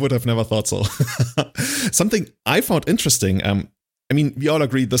 I would have never thought so. Something I found interesting. I mean, we all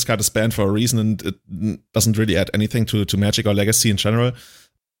agree this card is banned for a reason, and it doesn't really add anything to Magic or Legacy in general.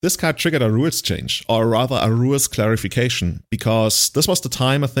 This card triggered a rules change, or rather a rules clarification, because this was the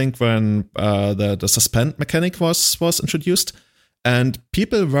time, I think, when the suspend mechanic was introduced. And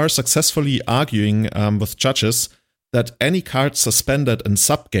people were successfully arguing with judges that any card suspended in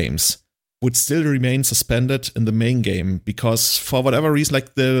sub-games would still remain suspended in the main game, because for whatever reason, like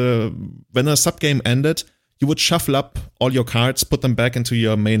when a sub-game ended, you would shuffle up all your cards, put them back into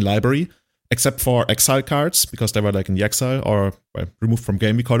your main library, except for exile cards, because they were like in the exile, or removed from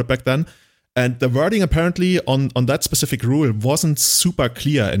game, we called it back then. And the wording apparently on that specific rule wasn't super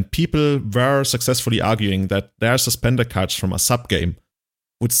clear, and people were successfully arguing that their suspended cards from a sub-game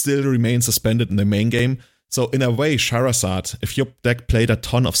would still remain suspended in the main game. So in a way, Shahrazad, if your deck played a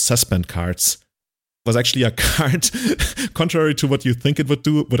ton of suspend cards, was actually a card, contrary to what you think it would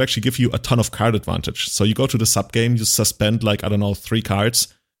do, would actually give you a ton of card advantage. So you go to the sub-game, you suspend like, 3 cards,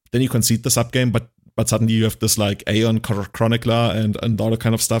 then you concede the sub-game, but suddenly you have this like Aeon Chronicler and all that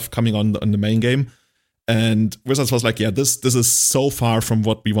kind of stuff coming on the main game. And Wizards was like, yeah, this is so far from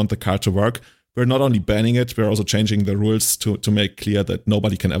what we want the card to work. We're not only banning it, we're also changing the rules to make clear that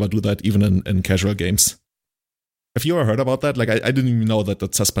nobody can ever do that, even in casual games. Have you ever heard about that? Like, I didn't even know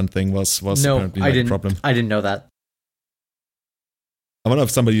that suspend thing was no, apparently like a problem. I didn't know that. I wonder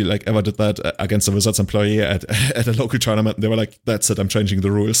if somebody like ever did that against a Wizards employee at a local tournament, and they were like, that's it, I'm changing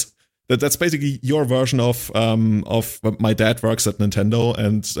the rules. That's basically your version of my dad works at Nintendo,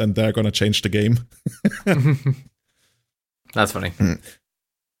 and they're gonna change the game. That's funny.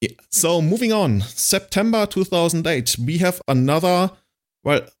 Yeah. So moving on, September 2008, we have another.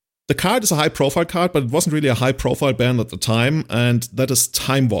 Well, the card is a high-profile card, but it wasn't really a high-profile ban at the time, and that is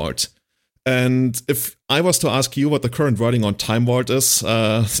Time Vault. And if I was to ask you what the current wording on Time Vault is,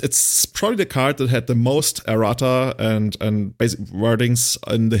 it's probably the card that had the most errata and basic wordings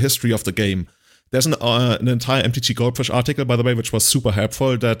in the history of the game. There's an entire MTG Goldfish article, by the way, which was super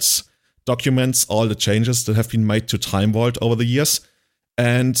helpful, that documents all the changes that have been made to Time Vault over the years.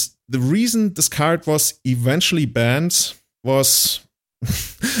 And the reason this card was eventually banned was...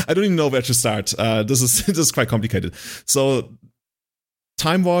 I don't even know where to start. This is quite complicated. So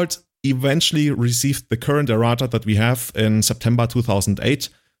Time Vault eventually received the current errata that we have in September 2008,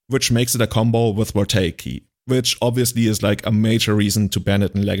 which makes it a combo with WotC, which obviously is like a major reason to ban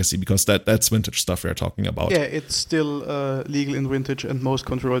it in Legacy, because that's vintage stuff we're talking about. Yeah, it's still legal in vintage, and most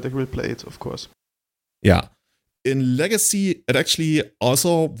control deck will play it, of course. Yeah. in Legacy, it actually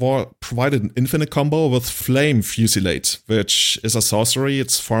also provided an infinite combo with Flame Fusilade, which is a sorcery.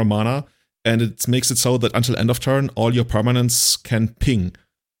 It's 4 mana, and it makes it so that until end of turn, all your permanents can ping,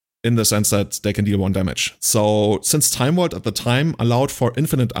 in the sense that they can deal 1 damage. So since Time Vault at the time allowed for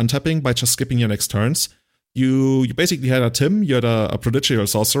infinite untapping by just skipping your next turns, you basically had you had a prodigial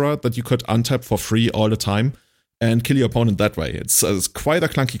sorcerer that you could untap for free all the time and kill your opponent that way. It's quite a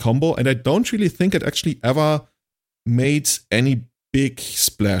clunky combo, and I don't really think it actually ever made any big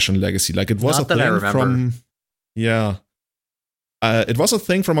splash in Legacy. Like, it was Not a thing from... Yeah. It was a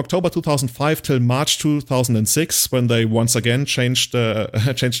thing from October 2005 till March 2006, when they once again changed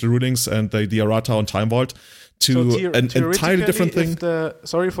the rulings and the errata on Time Vault to an entirely different thing.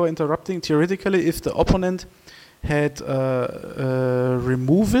 Sorry for interrupting. Theoretically, if the opponent had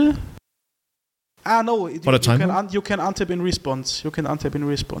removal... no, you can untap in response.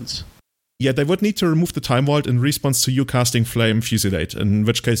 Yeah, they would need to remove the Time Vault in response to you casting Flame Fusilade, in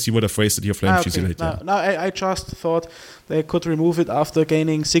which case you would have wasted your Flame Fusilade. No, I just thought they could remove it after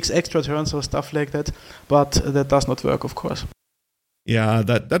gaining 6 extra turns or stuff like that, but that does not work, of course. Yeah,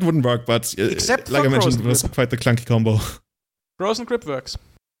 that wouldn't work, but except like I mentioned, Frozen it was quite the clunky combo. Frozen Grip works.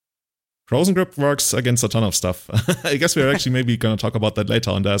 Frozen Grip works against a ton of stuff. I guess we're actually maybe going to talk about that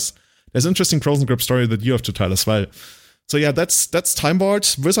later on. There's an interesting Frozen Grip story that you have to tell as well. So yeah, that's Time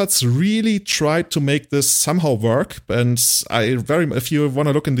Vault. Wizards really tried to make this somehow work, and if you want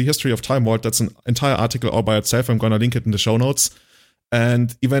to look in the history of Time Vault, that's an entire article all by itself. I'm going to link it in the show notes.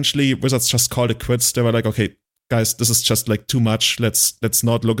 And eventually, Wizards just called it quits. They were like, okay, guys, this is just like too much. Let's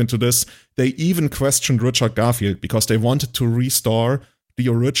not look into this. They even questioned Richard Garfield because they wanted to restore the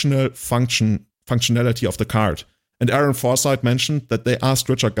original functionality of the card. And Aaron Forsythe mentioned that they asked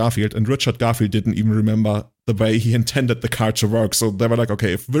Richard Garfield, and Richard Garfield didn't even remember the way he intended the card to work. So they were like,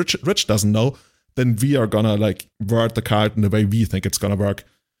 okay, if Rich doesn't know, then we are gonna like word the card in the way we think it's gonna work.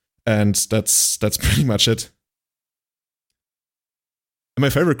 And that's pretty much it. And my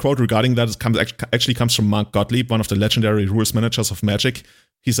favorite quote regarding that actually comes from Mark Gottlieb, one of the legendary rules managers of Magic.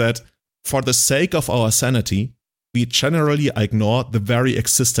 He said, "For the sake of our sanity, we generally ignore the very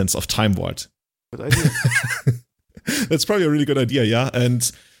existence of Time Vault." Good idea. That's probably a really good idea, yeah.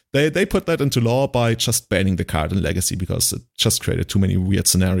 And they put that into law by just banning the card in Legacy because it just created too many weird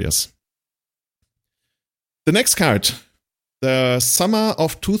scenarios. The next card, the Summer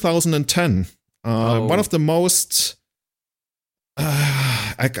of 2010. One of the most,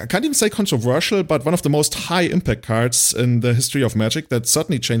 I can't even say controversial, but one of the most high impact cards in the history of Magic that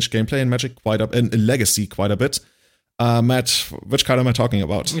certainly changed gameplay in Magic in Legacy quite a bit. Matt, which card am I talking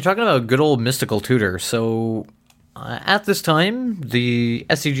about? You're talking about good old Mystical Tutor. So at this time, the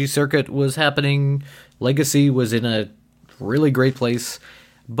SCG circuit was happening. Legacy was in a really great place,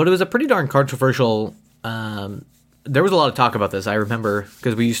 but it was a pretty darn controversial. There was a lot of talk about this. I remember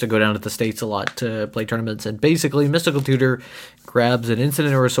because we used to go down to the States a lot to play tournaments, and basically Mystical Tutor grabs an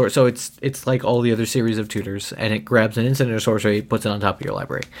instant or a sorcery. So it's like all the other series of tutors, and it grabs an instant or sorcery, puts it on top of your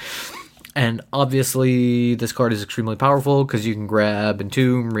library. And obviously, this card is extremely powerful because you can grab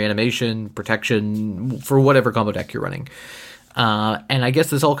Entomb, Reanimation, Protection for whatever combo deck you're running. And I guess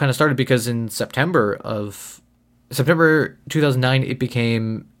this all kind of started because in September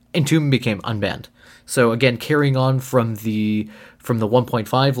 2009, Entomb became unbanned. So again, carrying on from the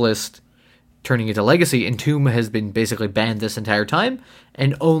 1.5 list, turning into Legacy, Entomb has been basically banned this entire time.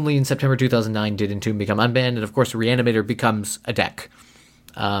 And only in September 2009 did Entomb become unbanned. And of course, Reanimator becomes a deck.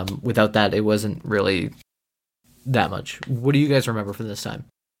 Without that, it wasn't really that much. What do you guys remember from this time?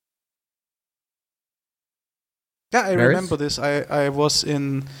 Yeah, I Marius? remember this. I was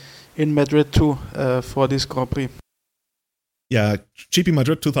in Madrid too for this Grand Prix. Yeah, GP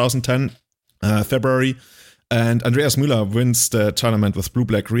Madrid 2010, February. And Andreas Müller wins the tournament with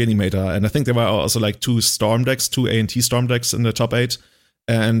Blue-Black Reanimator. And I think there were also like two A&T Storm decks in the top 8.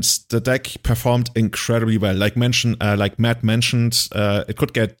 And the deck performed incredibly well. Like Matt mentioned, it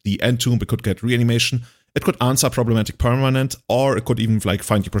could get the Entomb, it could get Reanimation, it could answer problematic permanent, or it could even like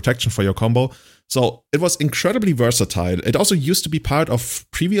find you protection for your combo. So it was incredibly versatile. It also used to be part of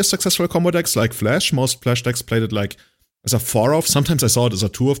previous successful combo decks like Flash. Most Flash decks played it like as a 4-off. Sometimes I saw it as a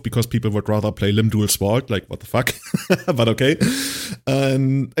 2-off because people would rather play Limb Duel Sword. Like, what the fuck? But okay. I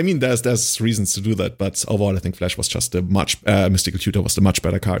mean, there's reasons to do that, but overall, I think Flash was just Mystical Tutor was the much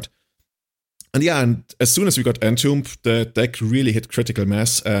better card. And yeah, and as soon as we got Entomb, the deck really hit critical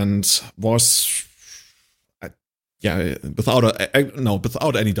mass and was,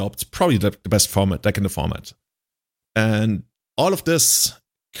 without any doubt, probably the best deck in the format. And all of this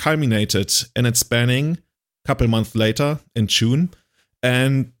culminated in its banning couple months later in June,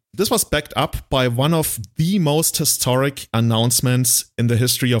 and This was backed up by one of the most historic announcements in the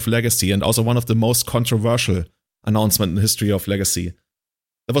history of Legacy, and also one of the most controversial announcements in the history of Legacy.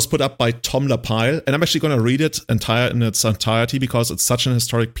 That was put up by Tom Lapile, and I'm actually going to read it in its entirety because it's such an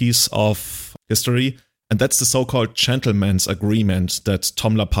historic piece of history, and that's the so-called Gentleman's Agreement that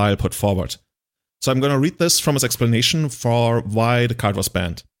Tom Lapile put forward. So I'm going to read this from his explanation for why the card was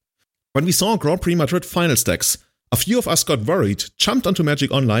banned. When we saw Grand Prix Madrid finals decks, a few of us got worried, jumped onto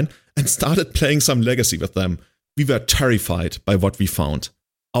Magic Online, and started playing some Legacy with them. We were terrified by what we found.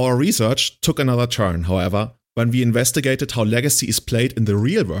 Our research took another turn, however, when we investigated how Legacy is played in the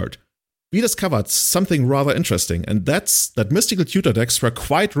real world. We discovered something rather interesting, and that's that mystical tutor decks were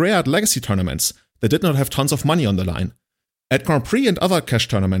quite rare at Legacy tournaments. They did not have tons of money on the line. At Grand Prix and other cash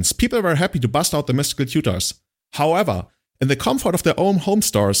tournaments, people were happy to bust out the mystical tutors. However, in the comfort of their own home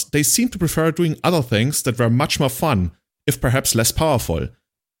stores, they seemed to prefer doing other things that were much more fun, if perhaps less powerful.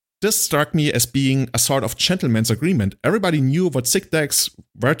 This struck me as being a sort of gentleman's agreement. Everybody knew what sick decks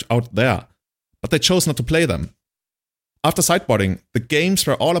were out there, but they chose not to play them. After sideboarding, the games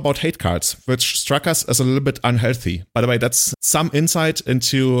were all about hate cards, which struck us as a little bit unhealthy. By the way, that's some insight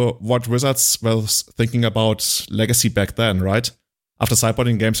into what Wizards was thinking about Legacy back then, right? After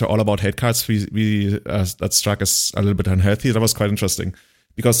sideboarding, games were all about hate cards. That struck us a little bit unhealthy. That was quite interesting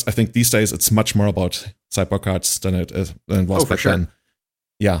because I think these days it's much more about sideboard cards than it was back then.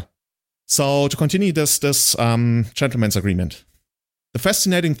 Yeah. So to continue this gentleman's agreement, the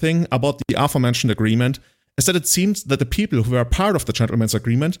fascinating thing about the aforementioned agreement is that it seems that the people who were part of the gentleman's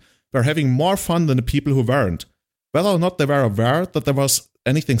agreement were having more fun than the people who weren't. Whether or not they were aware that there was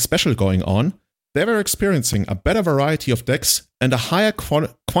anything special going on, they were experiencing a better variety of decks and a higher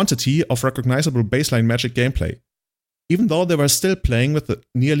quantity of recognizable baseline Magic gameplay, even though they were still playing with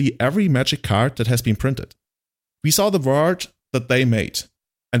nearly every Magic card that has been printed. We saw the world that they made,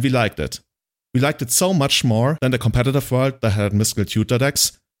 and we liked it. We liked it so much more than the competitive world that had mystical tutor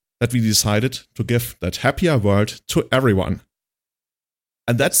decks that we decided to give that happier world to everyone.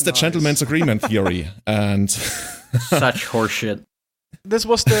 And that's the gentleman's agreement theory. And such horseshit. This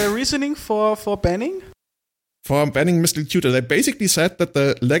was the reasoning for banning? For banning Mystical Tutor. They basically said that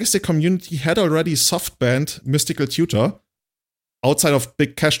the Legacy community had already soft banned Mystical Tutor outside of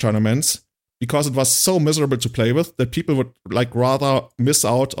big cash tournaments because it was so miserable to play with that people would rather miss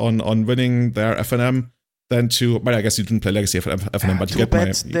out on winning their FNM than to... Well, I guess you didn't play Legacy FNM, but you get my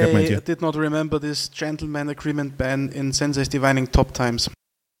idea. They did not remember this gentleman agreement ban in Sensei's Divining top times.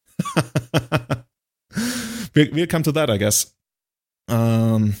 We'll come to that, I guess.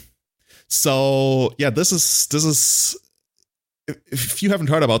 So yeah, this is if you haven't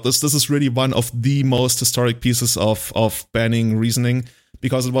heard about this is really one of the most historic pieces of banning reasoning,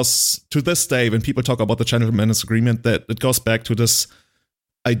 because it was, to this day, when people talk about the gentleman's agreement, that it goes back to this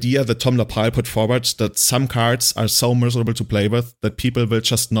idea that Tom Lapile put forward, that some cards are so miserable to play with that people will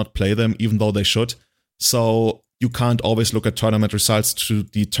just not play them even though they should. So you can't always look at tournament results to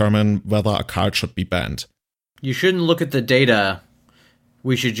determine whether a card should be banned. You shouldn't look at the data.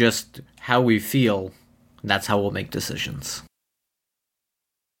 We should just how we feel. That's how we'll make decisions.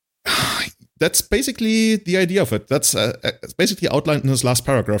 That's basically the idea of it. That's basically outlined in his last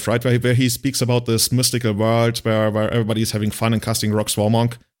paragraph, right? Where he speaks about this mystical world where everybody's having fun and casting Rock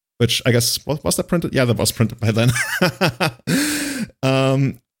Swarmonk, which I guess, was that printed? Yeah, that was printed by then.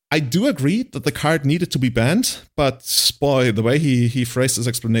 I do agree that the card needed to be banned, but boy, the way he phrased his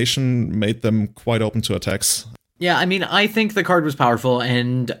explanation made them quite open to attacks. Yeah, I mean, I think the card was powerful,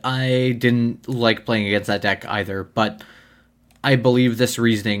 and I didn't like playing against that deck either, but I believe this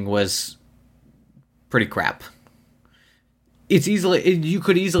reasoning was pretty crap. You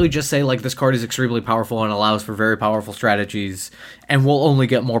could easily just say, this card is extremely powerful and allows for very powerful strategies, and will only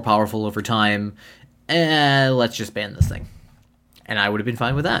get more powerful over time, let's just ban this thing. And I would have been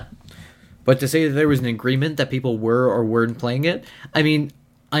fine with that. But to say that there was an agreement that people were or weren't playing it, I mean,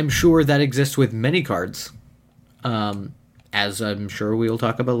 I'm sure that exists with many cards. As I'm sure we'll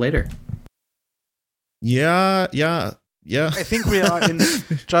talk about later. Yeah. I think we are in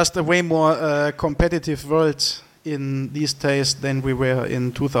just a way more competitive world in these days than we were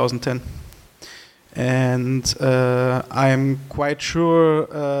in 2010. And I'm quite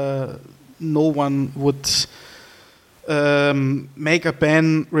sure no one would make a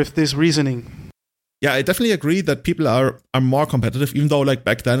ban with this reasoning. Yeah, I definitely agree that people are more competitive, even though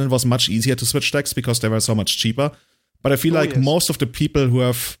back then it was much easier to switch decks because they were so much cheaper. But I feel most of the people who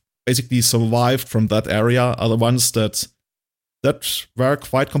have basically survived from that area are the ones that were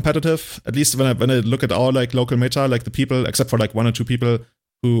quite competitive. At least when I look at our local meta, the people, except for one or two people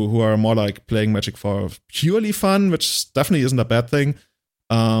who are more playing Magic for purely fun, which definitely isn't a bad thing.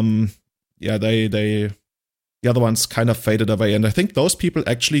 The other ones kind of faded away. And I think those people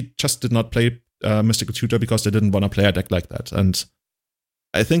actually just did not play Mystical Tutor because they didn't want to play a deck like that. And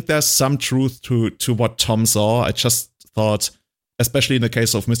I think there's some truth to what Tom saw. I just thought, especially in the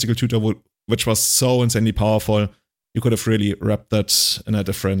case of Mystical Tutor, which was so insanely powerful, you could have really wrapped that in a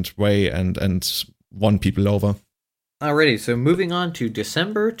different way and won people over. Alrighty, so moving on to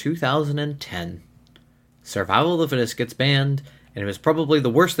December 2010. Survival of the Fittest gets banned, and it was probably the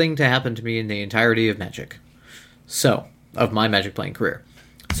worst thing to happen to me in the entirety of Magic. So, of my Magic playing career.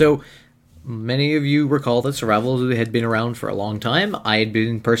 So, many of you recall that Survival had been around for a long time. I had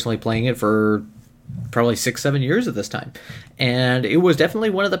been personally playing it for probably 6-7 years at this time. And it was definitely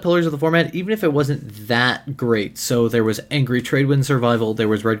one of the pillars of the format, even if it wasn't that great. So there was Angry Tradewind Survival, there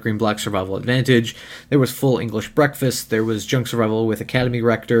was Red, Green, Black Survival Advantage, there was Full English Breakfast, there was Junk Survival with Academy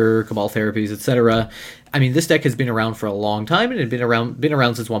Rector, Cabal Therapies, etc. I mean, this deck has been around for a long time, and it had been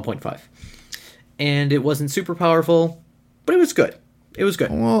around since 1.5. And it wasn't super powerful, but it was good. It was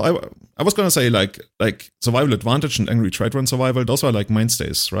good. Well, I was going to say, like Survival Advantage and Angry Tradewind Survival, those are like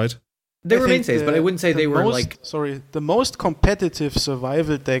mainstays, right? They were mainstays, but I wouldn't say they were like... Sorry, the most competitive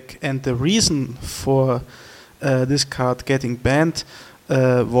survival deck and the reason for this card getting banned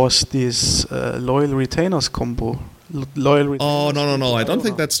was this Loyal Retainers combo. No. I don't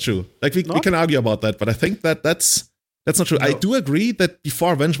think that's true. Like, we can argue about that, but I think that's not true. No. I do agree that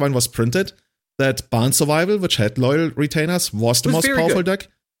before Vengevine was printed, that Barn Survival, which had Loyal Retainers, was the most powerful deck.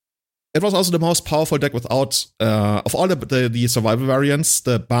 It was also the most powerful deck without, of all the survival variants,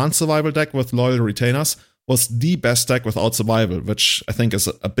 the Barn Survival deck with Loyal Retainers was the best deck without survival, which I think is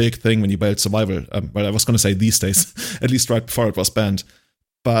a big thing when you build survival. Well, I was going to say these days, at least right before it was banned.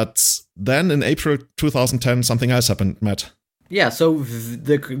 But then in April 2010, something else happened, Matt. Yeah, so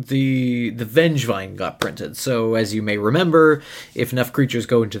the Vengevine got printed. So as you may remember, if enough creatures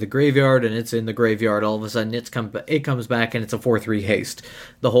go into the graveyard and it's in the graveyard, all of a sudden it comes back and it's a 4/3 haste.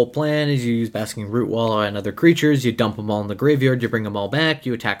 The whole plan is you use Basking Root Wall and other creatures, you dump them all in the graveyard, you bring them all back,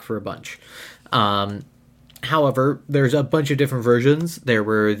 you attack for a bunch. However, there's a bunch of different versions. There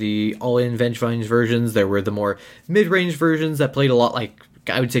were the all-in Vengevine versions, there were the more mid-range versions that played a lot like,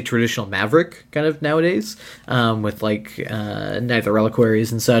 I would say, traditional Maverick kind of nowadays, with like Neither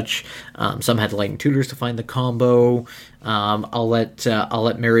Reliquaries and such. Some had Lightning Tutors to find the combo. I'll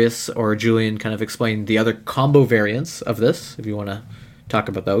let Marius or Julian kind of explain the other combo variants of this, if you want to talk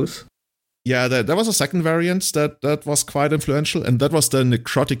about those. Yeah, there was a second variant that was quite influential, and that was the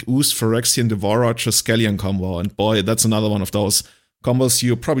Necrotic Ooze Phyrexian Devourer Triskelion combo. And boy, that's another one of those combos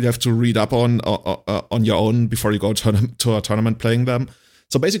you probably have to read up on your own before you go to a tournament playing them.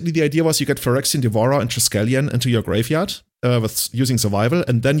 So basically, the idea was you get Phyrexian Devourer and Triskelion into your graveyard with using Survival,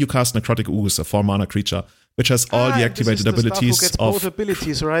 and then you cast Necrotic Ooze, a 4-mana creature, which has all the activated abilities of both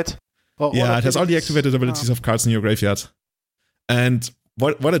abilities, right? It has all the activated abilities of cards in your graveyard. And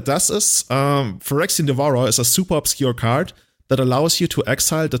what it does is, Phyrexian Devourer is a super obscure card that allows you to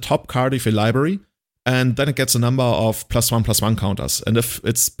exile the top card of your library, and then it gets a number of +1/+1 counters. And if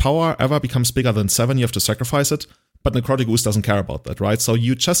its power ever becomes bigger than 7, you have to sacrifice it. But Necrotic Ooze doesn't care about that, right? So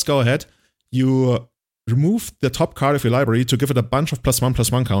you just go ahead, you remove the top card of your library to give it a bunch of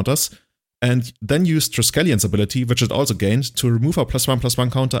 +1/+1 counters, and then use Triskelion's ability, which it also gained, to remove a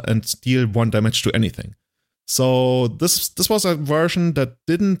 +1/+1 counter and deal 1 damage to anything. So this was a version that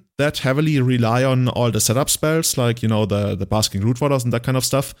didn't that heavily rely on all the setup spells, like, the Basking Root Wallers and that kind of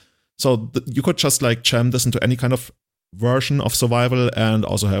stuff. So you could just like jam this into any kind of version of survival and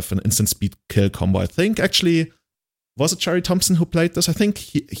also have an instant speed kill combo. I think actually, was it Jerry Thompson who played this? I think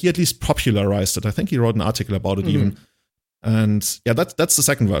he at least popularized it. I think he wrote an article about it even. And yeah, that's the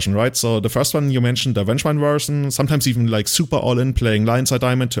second version, right? So the first one you mentioned, the Vengevine version, sometimes even like super all-in, playing Lionside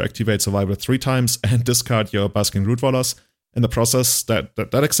Diamond to activate Survival 3 times and discard your Basking Root Wallers. In the process, that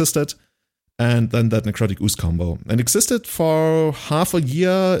existed. And then that Necrotic Ooze combo. And existed for half a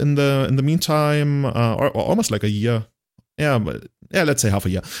year in the meantime, or almost like a year. Yeah, let's say half a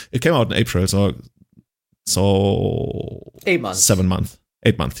year. It came out in April, so 8 months. 7 months.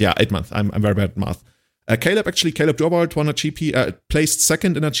 8 months. Yeah, 8 months. I'm very bad at math. Caleb Dorbold won a GP, placed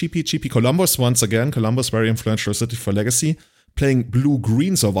second in a GP Columbus once again. Columbus, very influential city for Legacy. Playing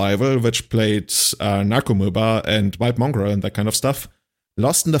Blue-Green Survival, which played Narcomoeba and White Mongrel and that kind of stuff.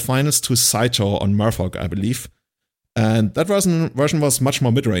 Lost in the finals to Saito on Murphog, I believe. And that version was much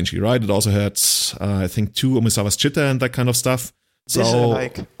more mid-rangey, right? It also had, I think, 2 Umisawa's Chitta and that kind of stuff. That's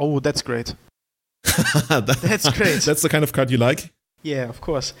great. That's great. That's the kind of card you like? Yeah, of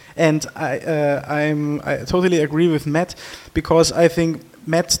course. And I totally agree with Matt, because I think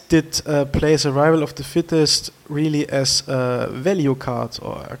Matt did play Survival of the Fittest really as a value card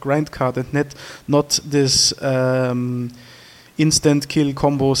or a grind card, and not this instant kill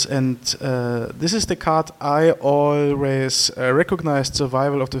combos. And this is the card I always recognized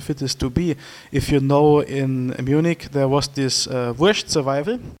Survival of the Fittest to be. If you know, in Munich there was this WotC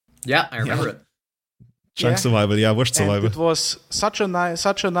Survival. Yeah, I remember it. Chunk Survival, WotC Survival. And it was such a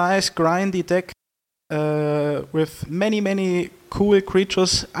nice grindy deck with many cool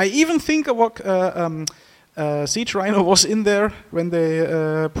creatures. I even think Siege Rhino was in there when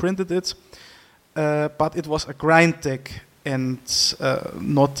they printed it, but it was a grind deck and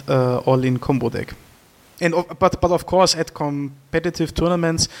not all-in combo deck. And but of course, at competitive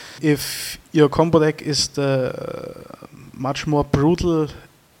tournaments, if your combo deck is the much more brutal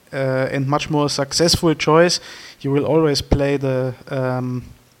and much more successful choice, you will always play the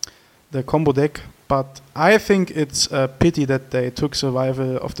combo deck. But I think it's a pity that they took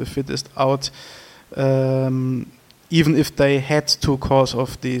Survival of the Fittest out, even if they had to cause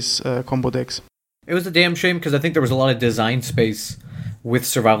of these combo decks. It was a damn shame because I think there was a lot of design space with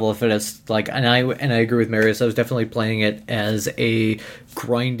Survival of the Fittest. And I agree with Marius. I was definitely playing it as a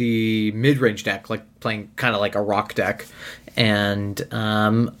grindy mid-range deck, like playing kind of like a rock deck. And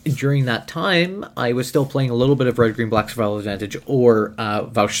during that time, I was still playing a little bit of Red, Green, Black Survival Advantage or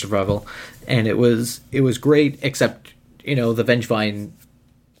Vouch Survival, and it was great. Except the Vengevine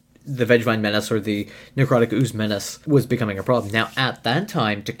Menace or the Necrotic Ooze Menace was becoming a problem. Now, at that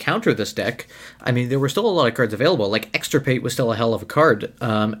time, to counter this deck, I mean, there were still a lot of cards available. Like Extirpate was still a hell of a card,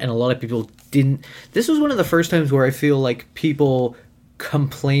 and a lot of people didn't. This was one of the first times where I feel like people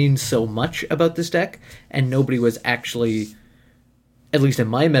complained so much about this deck, and nobody was actually, at least in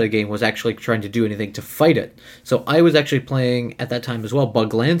my metagame, was actually trying to do anything to fight it. So I was actually playing, at that time as well,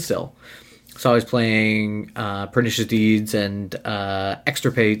 Bug Landstill. So I was playing Pernicious Deeds and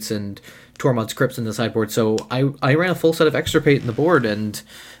Extirpates and Tormod's Crypts in the sideboard. So I ran a full set of Extirpate in the board, and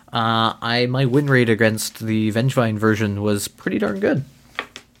my win rate against the Vengevine version was pretty darn good.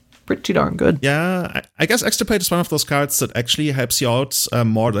 Pretty darn good. Yeah, I guess Extirpate is one of those cards that actually helps you out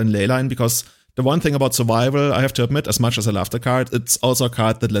more than Leyline, because the one thing about Survival, I have to admit, as much as I love the card, it's also a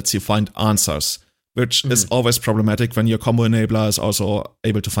card that lets you find answers, which is always problematic when your combo enabler is also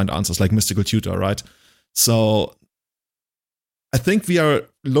able to find answers, like Mystical Tutor, right? So I think we are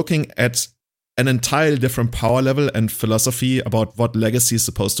looking at an entirely different power level and philosophy about what Legacy is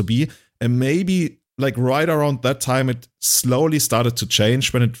supposed to be. And maybe like right around that time, it slowly started to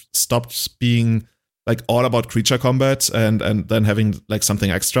change when it stopped being like all about creature combat and then having like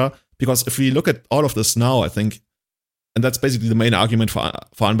something extra. Because if we look at all of this now, I think, and that's basically the main argument for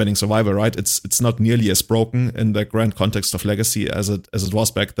unbanning Survival, right? It's not nearly as broken in the grand context of Legacy as it was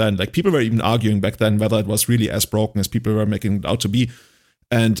back then. Like people were even arguing back then whether it was really as broken as people were making it out to be.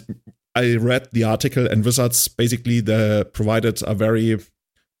 And I read the article, and Wizards basically they provided a very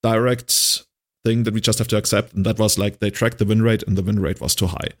direct thing that we just have to accept, and that was like they tracked the win rate, and the win rate was too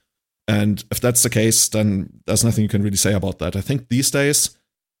high. And if that's the case, then there's nothing you can really say about that. I think these days,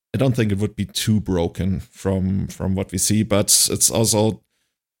 I don't think it would be too broken from what we see, but it's also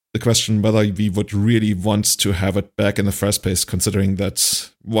the question whether we would really want to have it back in the first place, considering that,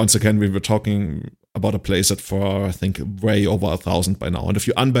 once again, we were talking about a playset for, I think, way over 1,000 by now. And if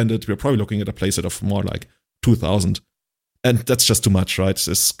you unband it, we're probably looking at a playset of more like 2,000. And that's just too much, right?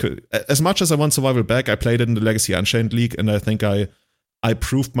 As much as I want Survival back, I played it in the Legacy Unchained League, and I think I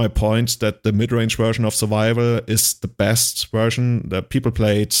proved my point that the mid-range version of Survival is the best version. The people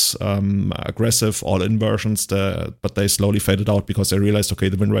played aggressive all-in versions, but they slowly faded out because they realized, okay,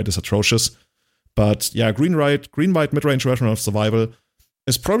 the win rate is atrocious. But yeah, green-white mid-range version of Survival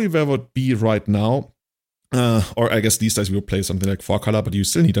is probably where it would be right now. Or I guess these days we would play something like 4-color, but you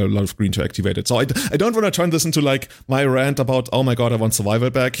still need a lot of green to activate it. So I don't want to turn this into like my rant about, oh my god, I want Survival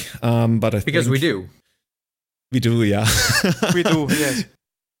back. But I because we do. We do, yeah. We do,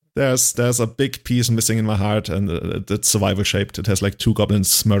 yes. There's a big piece missing in my heart, and it's Survival shaped. It has like two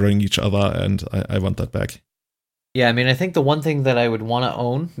goblins murdering each other, and I want that back. Yeah, I mean, I think the one thing that I would want to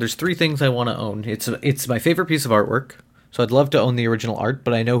own, there's three things I want to own. It's my favorite piece of artwork, so I'd love to own the original art,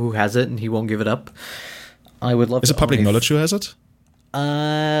 but I know who has it, and he won't give it up. I would love. Is it public knowledge who has it?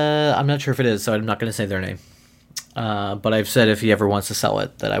 I'm not sure if it is, so I'm not going to say their name. But I've said if he ever wants to sell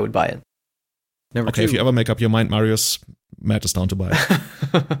it, that I would buy it. Number two. If you ever make up your mind, Marius, Matt is down to buy it.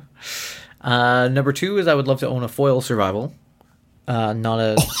 Number two is I would love to own a foil Survival, not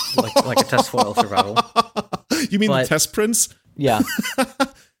a like a test foil Survival. You mean the test prints? Yeah.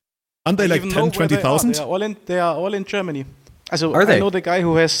 Aren't they like 10, 20,000? They are all in Germany. Also, Are they? I know the guy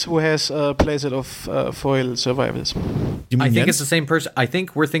who has playset of foil survivals. You mean I think Jens? it's the same person. I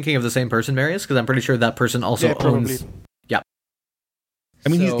think we're thinking of the same person, Marius, because I'm pretty sure that person also Yeah, probably. owns. Yeah. I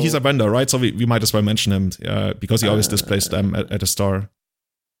mean, So- he's a vendor, right? So we might as well mention him because he always displays them at a store.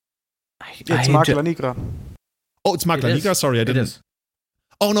 It's Mark Lanigra. Oh, it's Mark It is. Laniga? Sorry, I It didn't. is.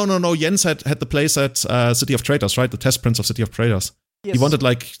 Oh, no. Jens had the place at City of Traders, right? The test prints of City of Traders. Yes. He wanted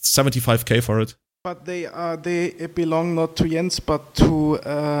like 75k for it. But they belong not to Jens, but to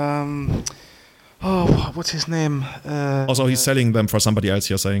what's his name? Also, he's selling them for somebody else,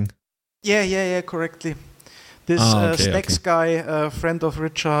 you're saying? Yeah, correctly. This Stacks guy, friend of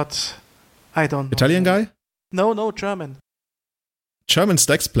Richard, I don't know. Italian guy? No, German. German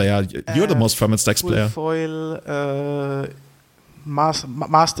Stacks player. You're the most famous Stacks Full player. foil,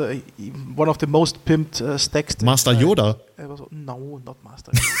 master, one of the most pimped Stacks. that Master Yoda? No, not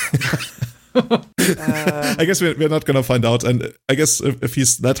Master. I guess we're not going to find out. And I guess if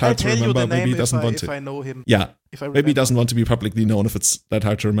he's that hard to remember, maybe he doesn't want to. If I know him. Yeah. If I Maybe he remember. doesn't want to be publicly known if it's that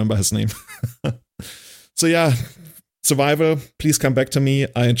hard to remember his name. So yeah, Survival, please come back to me.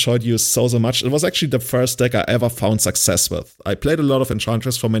 I enjoyed you so much. It was actually the first deck I ever found success with. I played a lot of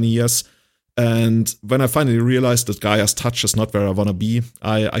Enchantress for many years, and when I finally realized that Gaia's Touch is not where I want to be,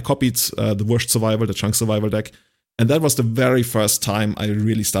 I copied the Worst Survival, the Chunk Survival deck, and that was the very first time I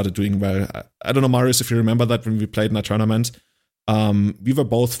really started doing well. I don't know, Marius, if you remember that when we played in a tournament. We were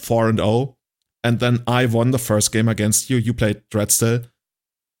both 4-0, and then I won the first game against you. You played Dreadstill.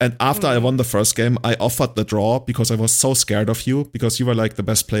 And after I won the first game, I offered the draw because I was so scared of you, because you were like the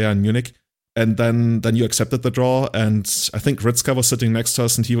best player in Munich. And then you accepted the draw, and I think Ritzka was sitting next to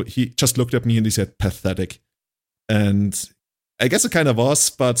us, and he just looked at me and he said, "Pathetic." And I guess it kind of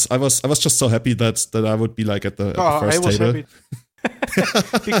was, but I was just so happy that I would be like at the first I was table. happy.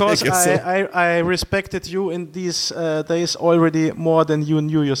 Because I respected you in these days already more than you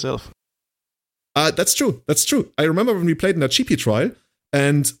knew yourself. That's true. I remember when we played in a GP trial,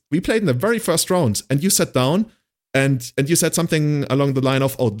 and we played in the very first round, and you sat down and you said something along the line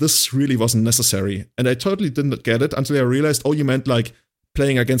of, "Oh, this really wasn't necessary." And I totally didn't get it until I realized, oh, you meant like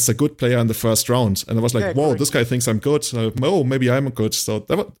playing against a good player in the first round. And I was like, Yeah, whoa, correct. this guy thinks I'm good. So, oh, maybe I'm good. So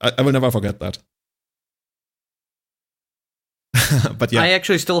I will never forget that. But yeah. I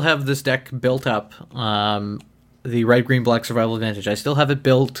actually still have this deck built up. The red, green, black survival advantage. I still have it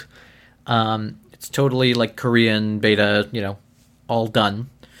built. It's totally like Korean beta, all done.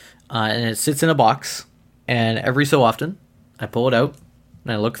 And it sits in a box. And every so often, I pull it out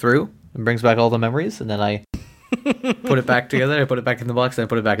and I look through. It brings back all the memories, and then I put it back together. I put it back in the box, and I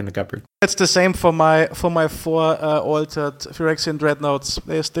put it back in the cupboard. It's the same for my 4 altered Phyrexian Dreadnoughts.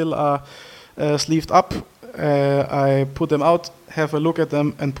 They still are sleeved up. I put them out, have a look at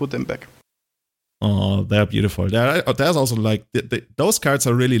them, and put them back. Oh, they're beautiful. There's also like those cards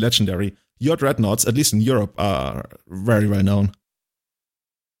are really legendary. Your Dreadnoughts, at least in Europe, are very well known.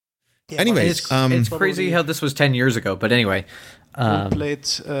 Yeah, Anyway, It's crazy how this was 10 years ago, but anyway. Don't play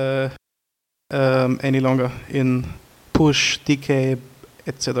it any longer in push, decay,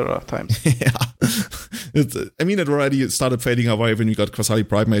 etc. times. Yeah. It already started fading away when we got Quasari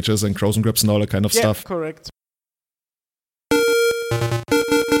Pride Mages and Crows and Grips and all that kind of stuff. Correct.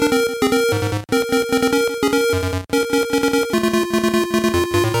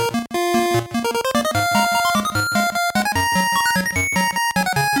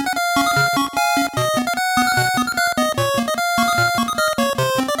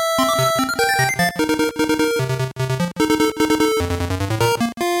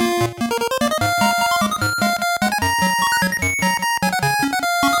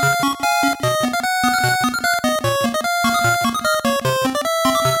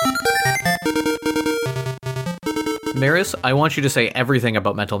 Marius, I want you to say everything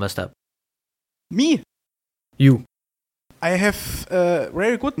about Mental Misstep. Me? You. I have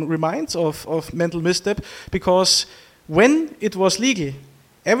very good reminds of Mental Misstep, because when it was legal,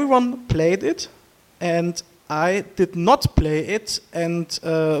 everyone played it, and I did not play it, and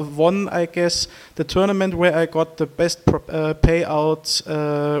won, I guess, the tournament where I got the best payout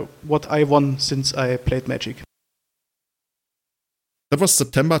what I won since I played Magic. That was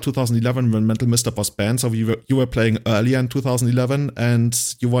September 2011 when Mental Misstep was banned. So you were playing earlier in 2011,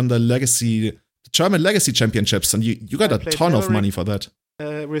 and you won the German Legacy Championships, and you got a ton of money for that.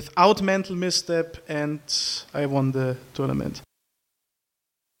 Without Mental Misstep, and I won the tournament.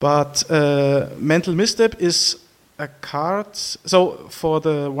 But Mental Misstep is a card. So for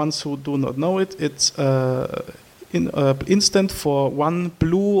the ones who do not know it, it's instant for 1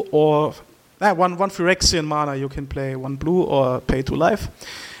 blue or one Phyrexian mana. You can play 1 blue or pay 2 life.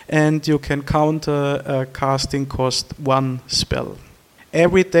 and you can counter a casting cost 1 spell.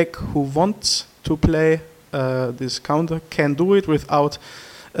 Every deck who wants to play this counter can do it without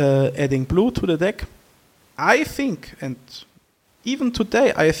adding blue to the deck. I think, and even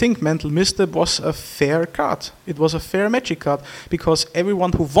today, I think Mental Misstep was a fair card. It was a fair Magic card, because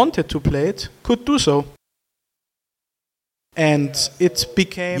everyone who wanted to play it could do so. And it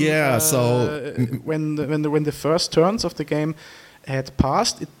became when the first turns of the game had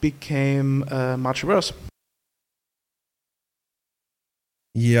passed, it became much worse.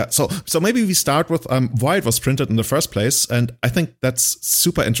 Yeah, so maybe we start with why it was printed in the first place, and I think that's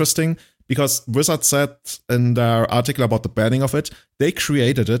super interesting because Wizard said in their article about the banning of it, they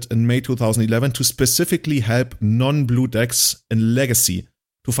created it in May 2011 to specifically help non-blue decks in Legacy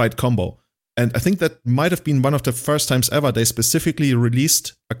to fight combo. And I think that might have been one of the first times ever they specifically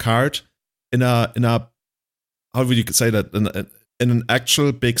released a card in a how would you say that, in an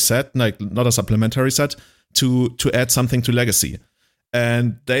actual big set, like not a supplementary set, to add something to Legacy.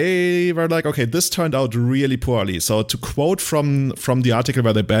 And they were like, okay, this turned out really poorly. So to quote from the article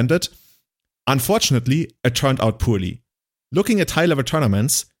where they banned it, unfortunately, it turned out poorly. Looking at high-level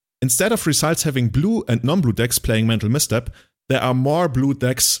tournaments, instead of results having blue and non-blue decks playing Mental Misstep, there are more blue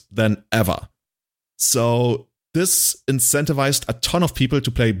decks than ever. So this incentivized a ton of people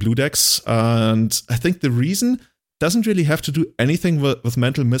to play blue decks. And I think the reason doesn't really have to do anything with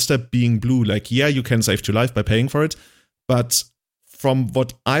Mental Misstep being blue. Like, yeah, you can save 2 life by paying for it. But from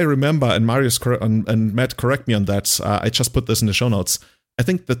what I remember, and Marius and Matt, correct me on that, I just put this in the show notes. I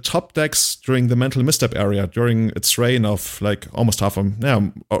think the top decks during the Mental Misstep area, during its reign of like almost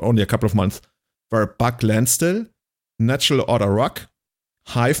only a couple of months, were Bug Landstill, Natural Order Rock,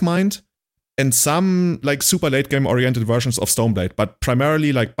 Hivemind, and some like super late game oriented versions of Stoneblade, but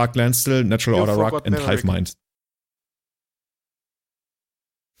primarily like Bug Landstill, Natural Order Rock, and Hivemind.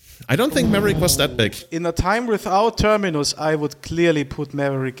 I don't think Maverick was that big. In a time without Terminus, I would clearly put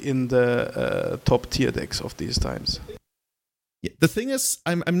Maverick in the top tier decks of these times. Yeah, the thing is,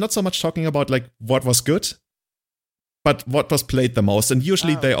 I'm not so much talking about like what was good, but what was played the most, and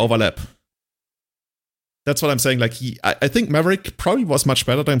usually they overlap. That's what I'm saying. Like, I think Maverick probably was much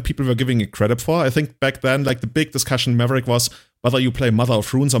better than people were giving it credit for. I think back then, like the big discussion Maverick was whether you play Mother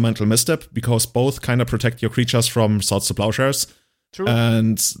of Runes or Mental Misstep, because both kind of protect your creatures from Swords to Plowshares. True.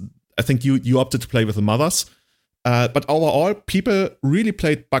 And I think you opted to play with the Mothers. But overall, people really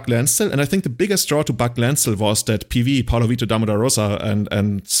played Bug Landstill, and I think the biggest draw to Bug Landstill was that PV, Paulo Vito, Damo da Rosa,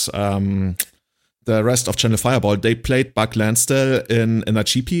 and the rest of Channel Fireball, they played Bug Landstill in a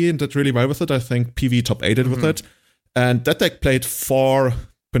GP and did really well with it. I think PV top 8'd with it. And that deck played 4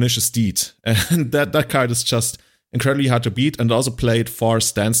 Pernicious Deed. And that card is just incredibly hard to beat, and also played 4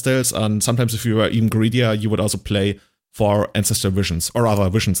 Standstills. And sometimes if you were even greedier, you would also play 4 Ancestor Visions, or other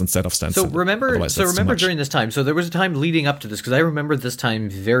Visions instead of Standstill. So remember during this time, so there was a time leading up to this, because I remember this time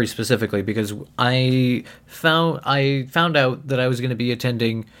very specifically, because I found out that I was going to be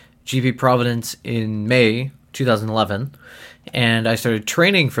attending GP Providence in May 2011, and I started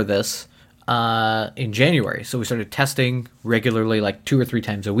training for this in January. So we started testing regularly, like 2 or 3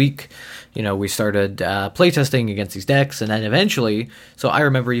 times a week. You know, we started playtesting against these decks, and then eventually, so I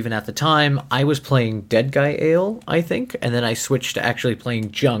remember even at the time, I was playing Dead Guy Ale, I think, and then I switched to actually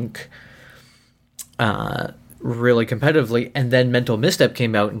playing Junk really competitively, and then Mental Misstep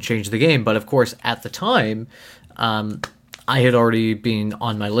came out and changed the game. But of course, at the time, I had already been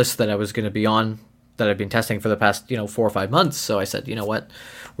on my list that I was going to be on, that I've been testing for the past 4 or 5 months. So I said, you know what,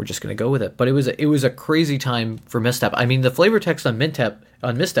 we're just going to go with it. But it was a crazy time for Misstep. I mean, the flavor text on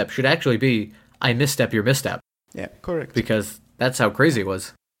Misstep should actually be, I misstep your misstep. Yeah, correct. Because that's how crazy it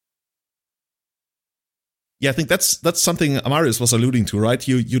was. Yeah, I think that's something Marius was alluding to, right?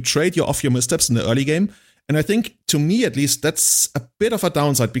 You trade off your missteps in the early game. And I think, to me at least, that's a bit of a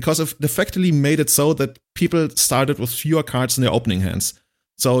downside, because it effectively made it so that people started with fewer cards in their opening hands.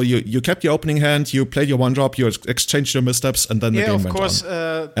 So you kept your opening hand, you played your 1-drop, you exchanged your missteps, and then the game went on.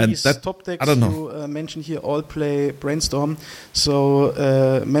 Yeah, of course, these top decks you mentioned here all play Brainstorm.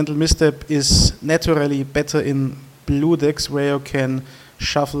 So Mental Misstep is naturally better in blue decks, where you can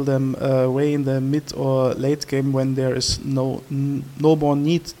shuffle them way in the mid or late game when there is no more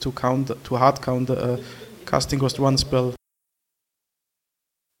need to hard counter a casting cost 1 spell.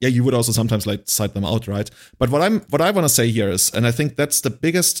 Yeah, you would also sometimes like side them out, right? But what I want to say here is, and I think that's the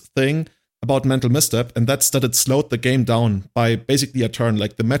biggest thing about Mental Misstep, and that's that it slowed the game down by basically a turn.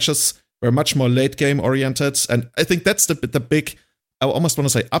 Like, the matches were much more late game oriented, and I think that's the big, I almost want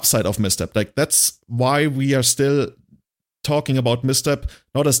to say, upside of Misstep. Like, that's why we are still talking about Misstep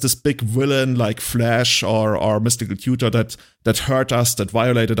not as this big villain like Flash or Mystical Tutor that hurt us, that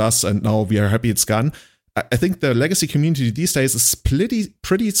violated us, and now we are happy it's gone. I think the Legacy community these days is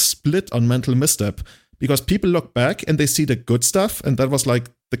pretty split on Mental Misstep, because people look back and they see the good stuff, and that was like,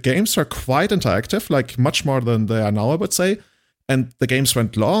 the games are quite interactive, like much more than they are now, I would say. And the games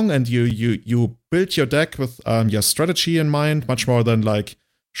went long, and you built your deck with your strategy in mind, much more than like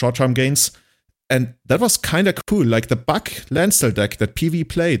short-term gains. And that was kind of cool. Like the Buck Landstill deck that PV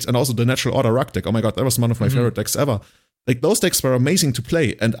played, and also the Natural Order Ruck deck. Oh my god, that was one of my favorite decks ever. Like those decks were amazing to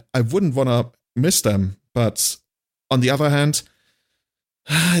play, and I wouldn't want to miss them. But on the other hand,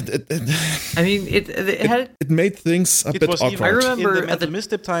 it made things a bit awkward. I remember in the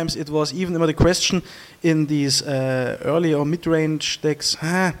Misstep times, it was even about the question in these early or mid-range decks,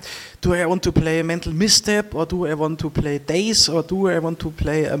 do I want to play Mental Misstep, or do I want to play Daze, or do I want to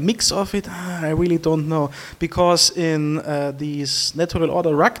play a mix of it? I really don't know. Because in these Natural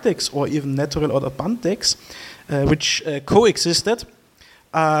Order Ruck decks, or even Natural Order Band decks, which coexisted,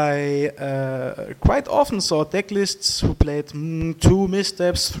 I quite often saw deck lists who played 2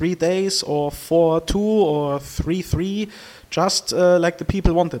 Missteps, 3 Days, or 4-2, or 3-3, just like the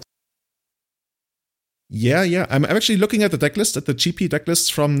people wanted. Yeah. I'm actually looking at the deck list, at the GP deck lists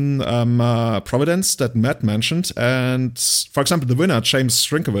from Providence that Matt mentioned. And for example, the winner, James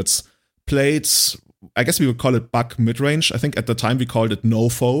Shrinkowitz, played, I guess we would call it Buck midrange. I think at the time we called it No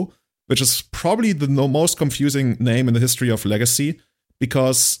Foe, which is probably the most confusing name in the history of Legacy.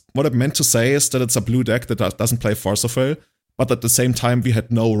 Because what it meant to say is that it's a blue deck that doesn't play Force of Will, but at the same time we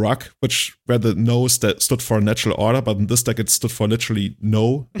had no Ruck, where the no stood for Natural Order, but in this deck it stood for literally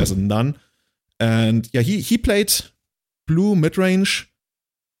no, as in none. And yeah, he played blue midrange,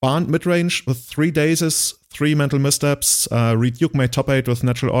 Band midrange with 3 Dazes, 3 Mental Missteps. Reed Duke made top 8 with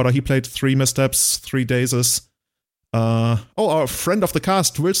Natural Order. He played 3 Missteps, 3 Dazes. Our friend of the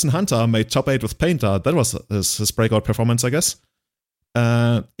cast, Wilson Hunter, made top 8 with Painter. That was his breakout performance, I guess.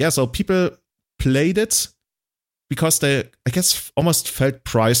 So people played it because they, I guess, almost felt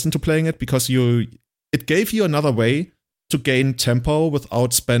priced into playing it, because it gave you another way to gain tempo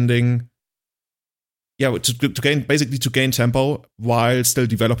without spending, to gain tempo while still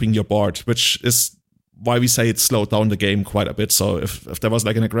developing your board, which is why we say it slowed down the game quite a bit. So if there was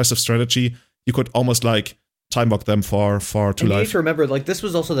like an aggressive strategy, you could almost like time walk them for 2 life. You need to remember, like, this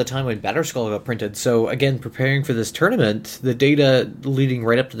was also the time when Batterskull got printed. So again, preparing for this tournament, the data leading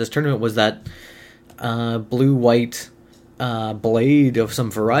right up to this tournament was that blue-white Blade of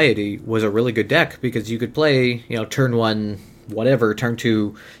some variety was a really good deck, because you could play, turn 1 whatever, turn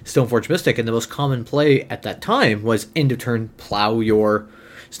 2 Stoneforge Mystic, and the most common play at that time was end of turn plow your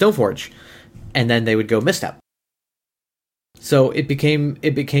Stoneforge, and then they would go Misstep. So it became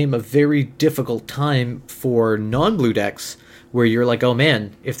a very difficult time for non-blue decks, where you're like, oh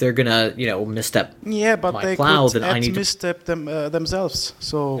man, if they're gonna misstep but they plow, could then I need misstep themselves.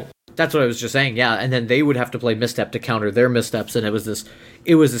 So that's what I was just saying. Yeah, and then they would have to play misstep to counter their missteps, and it was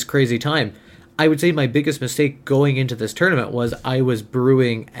this crazy time. I would say my biggest mistake going into this tournament was I was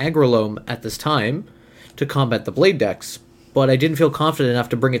brewing Agrolome at this time to combat the Blade decks, but I didn't feel confident enough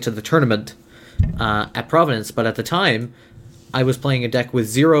to bring it to the tournament at Providence. But at the time, I was playing a deck with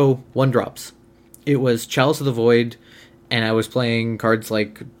 0 1-drops. It was Chalice of the Void, and I was playing cards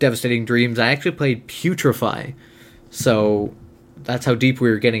like Devastating Dreams. I actually played Putrefy. So that's how deep we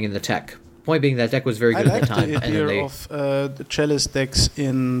were getting in the tech. Point being, that deck was very good at the time. I like the idea of the Chalice decks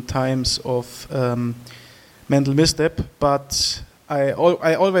in times of Mental Misstep, but I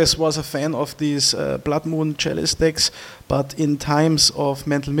always was a fan of these Blood Moon Chalice decks, but in times of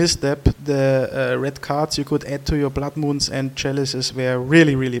Mental Misstep, the red cards you could add to your Blood Moons and Chalices were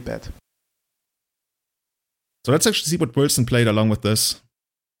really, really bad. So let's actually see what Wilson played along with this.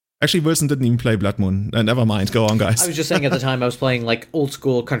 Actually, Wilson didn't even play Blood Moon. Never mind, go on, guys. I was just saying at the time I was playing like old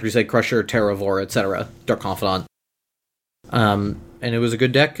school Countryside Crusher, Terravore, etc., Dark Confidant. And it was a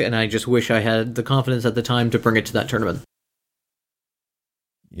good deck, and I just wish I had the confidence at the time to bring it to that tournament.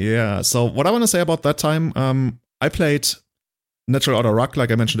 Yeah, so what I want to say about that time, I played Natural Order Ruck,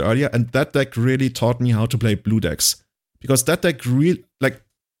 like I mentioned earlier, and that deck really taught me how to play blue decks. Because that deck really,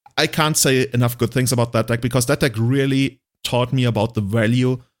 I can't say enough good things about that deck, because that deck really taught me about the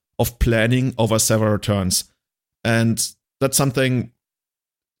value of planning over several turns. And that's something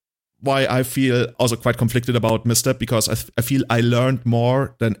why I feel also quite conflicted about Misstep, because I feel I learned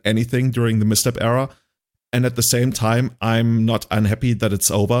more than anything during the Misstep era. And at the same time, I'm not unhappy that it's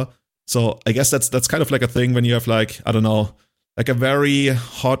over. So I guess that's kind of like a thing when you have a very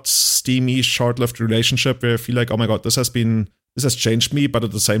hot, steamy, short-lived relationship where you feel like, oh my god, this has been this has changed me, but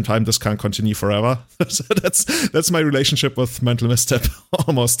at the same time, this can't continue forever. So that's my relationship with mental misstep,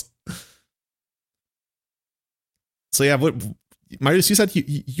 almost. So yeah, Marius, you said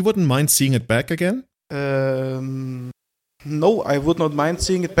you wouldn't mind seeing it back again? No, I would not mind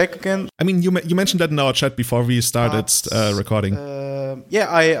seeing it back again. I mean, you mentioned that in our chat before we started recording.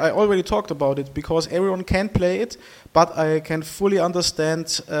 I already talked about it, because everyone can play it, but I can fully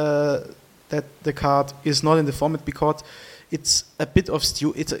understand that the card is not in the format, because it's a bit of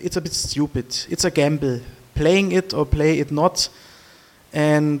it's a bit stupid. It's a gamble. Playing it or play it not,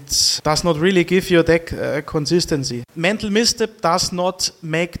 and does not really give your deck consistency. Mental misstep does not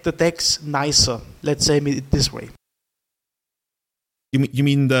make the decks nicer. Let's say it this way. You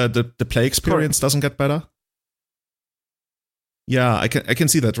mean the play experience doesn't get better? Yeah, I can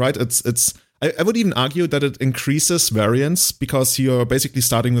see that, right? I would even argue that it increases variance, because you're basically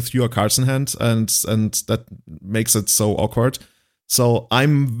starting with fewer cards in hand, and that makes it so awkward. So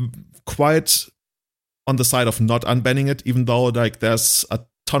I'm quite on the side of not unbanning it, even though like there's a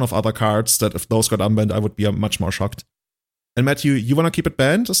ton of other cards that if those got unbanned, I would be much more shocked. And Matt, you want to keep it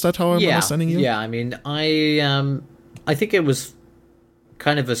banned? Is that how I'm understanding you? Yeah, I mean, I think it was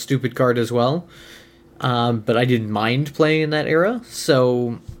kind of a stupid card as well, but I didn't mind playing in that era,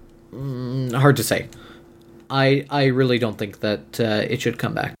 so hard to say. I really don't think that it should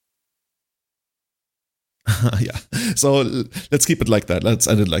come back. Yeah, so let's keep it like that. Let's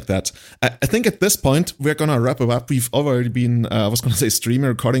end it like that. I think at this point, we're going to wrap it up. We've already been, I was going to say streaming,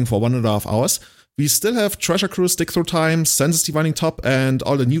 recording for 1.5 hours. We still have Treasure Cruise, Stick Through Time, Census Dividing Top, and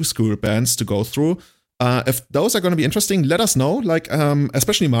all the new school bands to go through. If those are going to be interesting, let us know. Like,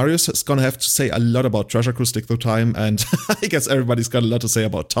 especially Marius is going to have to say a lot about Treasure Cruise, Stick Through Time, and I guess everybody's got a lot to say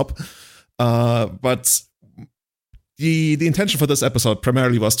about Top. But the intention for this episode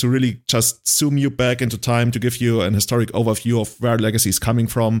primarily was to really just zoom you back into time, to give you an historic overview of where Legacy is coming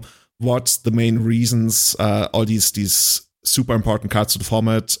from, what the main reasons all these super important cards to the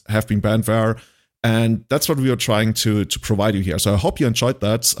format have been banned were. And that's what we are trying to provide you here. So I hope you enjoyed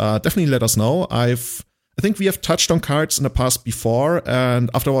that. Definitely let us know. I think we have touched on cards in the past before,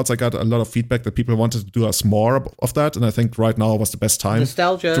 and afterwards I got a lot of feedback that people wanted to do us more of that, and I think right now was the best time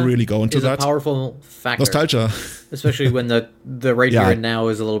to really go into that. Nostalgia is a powerful factor. Nostalgia. Especially when the right here and now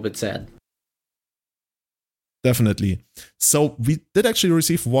is a little bit sad. Definitely. So we did actually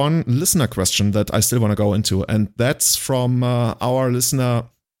receive one listener question that I still want to go into, and that's from our listener,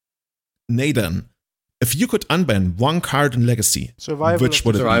 Nathan. If you could unban one card in Legacy, which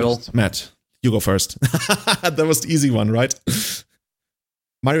would it be? Matt, you go first. That was the easy one, right?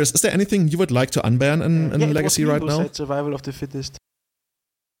 Marius, is there anything you would like to unban in Legacy right now? Said Survival of the Fittest.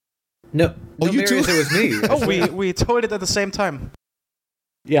 No. Oh, you Marius, too? It was me. Oh, we told it at the same time.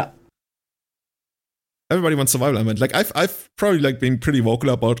 Yeah. Everybody wants Survival unbanned. Like I've probably been pretty vocal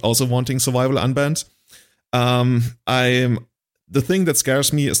about also wanting Survival unbanned. The thing that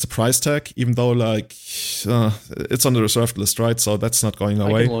scares me is the price tag, even though it's on the reserved list, right? So that's not going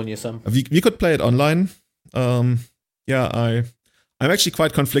away. I can loan you some. We could play it online. I'm actually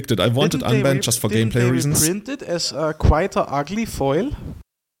quite conflicted. I wanted unbanned just for gameplay reasons. Didn't they print it as quite an ugly foil?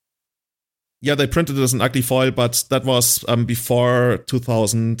 Yeah, they printed it as an ugly foil, but that was before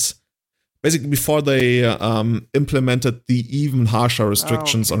 2000. Basically, before they implemented the even harsher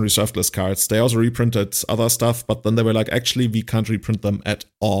restrictions on reserved list cards. They also reprinted other stuff, but then they were like, actually, we can't reprint them at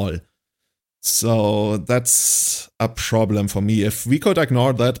all. So that's a problem for me. If we could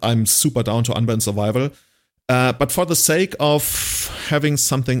ignore that, I'm super down to unban Survival. But for the sake of having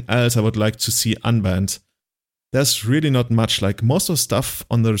something else I would like to see unbanned, there's really not much. Like, most of the stuff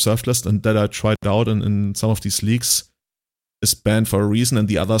on the reserved list and that I tried out in some of these leaks is banned for a reason, and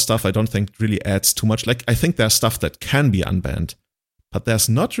the other stuff I don't think really adds too much. Like, I think there's stuff that can be unbanned, but there's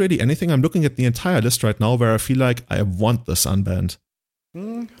not really anything. I'm looking at the entire list right now where I feel like I want this unbanned.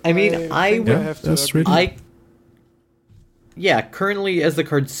 Currently as the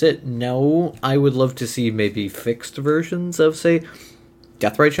cards sit, no. I would love to see maybe fixed versions of, say,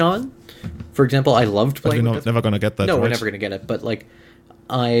 Deathrite Shaman. For example, I loved playing. But we're never gonna get that. No, right? We're never gonna get it. But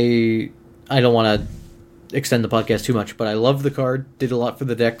I don't want to extend the podcast too much, but I love the card, did a lot for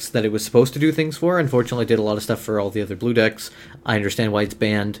the decks that it was supposed to do things for. Unfortunately, did a lot of stuff for all the other blue decks. I understand why it's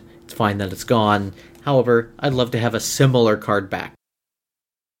banned. It's fine that it's gone. However, I'd love to have a similar card back.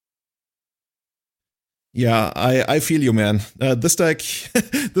 Yeah, I feel you, man. This deck,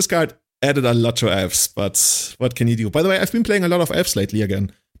 this card added a lot to elves, but what can you do? By the way, I've been playing a lot of elves lately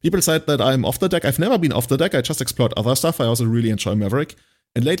again. People said that I'm off the deck. I've never been off the deck. I just explored other stuff. I also really enjoy Maverick.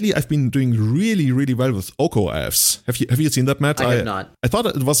 And lately, I've been doing really, really well with Oko elves. Have you seen that, Matt? I have not. I thought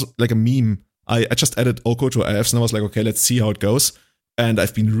it was like a meme I just added Oko to AFs and I was like, okay, let's see how it goes. And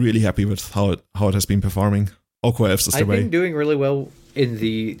I've been really happy with how it has been performing. Oko AFs is the way. I've been doing really well in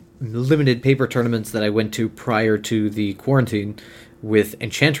the limited paper tournaments that I went to prior to the quarantine with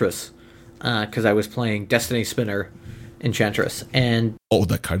Enchantress, because I was playing Destiny Spinner Enchantress, and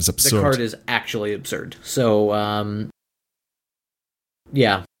that card is absurd. The card is actually absurd. So,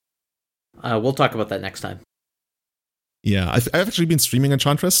 yeah, we'll talk about that next time. Yeah, I've actually been streaming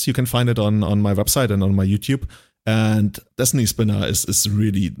Enchantress. You can find it on my website and on my YouTube. And Destiny Spinner is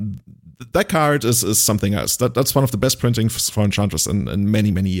really... That card is something else. That's one of the best printing for Enchantress in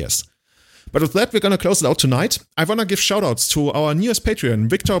many, many years. But with that, we're going to close it out tonight. I want to give shoutouts to our newest Patreon,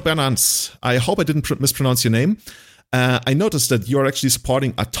 Victor Bernans. I hope I didn't mispronounce your name. I noticed that you're actually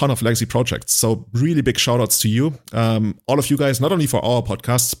supporting a ton of legacy projects. So really big shoutouts to you. All of you guys, not only for our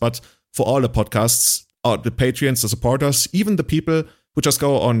podcasts, but for all the podcasts, the Patreons, the supporters, even the people who just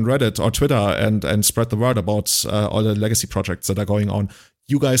go on Reddit or Twitter and spread the word about all the legacy projects that are going on.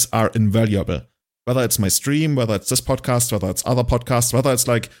 You guys are invaluable. Whether it's my stream, whether it's this podcast, whether it's other podcasts, whether it's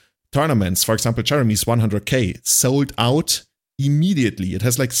like tournaments. For example, Jeremy's 100K sold out immediately. It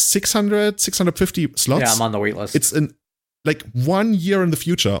has like 650 slots. Yeah, I'm on the wait list. It's in like 1 year in the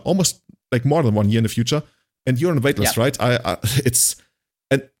future, almost like more than 1 year in the future. And you're on the wait list, right?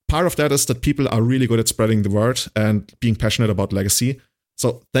 And part of that is that people are really good at spreading the word and being passionate about legacy.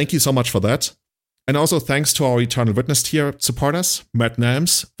 So thank you so much for that. And also thanks to our Eternal Witness tier supporters, Matt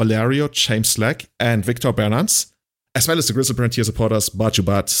Nams, Valerio, James Slack, and Victor Bernans, as well as the Grizzlebrand tier supporters,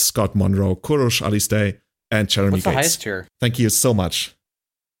 Bajubat, Scott Monroe, Kurush Alistay, and Jeremy What's Gates. The highest tier? Thank you so much.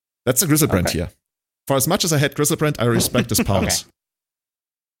 That's the Grizzlebrand tier. For as much as I hate Grizzlebrand, I respect his powers.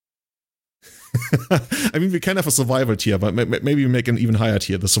 I mean, we can have a survival tier, but maybe we make an even higher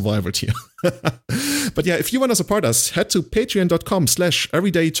tier, the survival tier. But yeah, if you want to support us, head to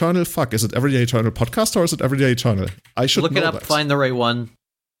patreon.com/everydayeternal. Fuck, is it Everyday Eternal Podcast or is it Everyday Eternal? I should look know it up, that. find the right one.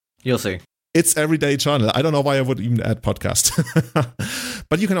 You'll see. It's Everyday Eternal. I don't know why I would even add podcast.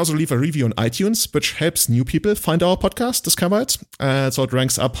 But you can also leave a review on iTunes, which helps new people find our podcast, discover it. So it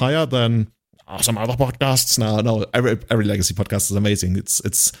ranks up higher than some other podcasts. No, every legacy podcast is amazing.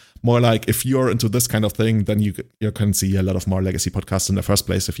 It's more like if you're into this kind of thing, then you can see a lot of more legacy podcasts in the first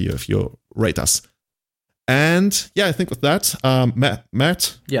place if you rate us. And yeah, I think with that,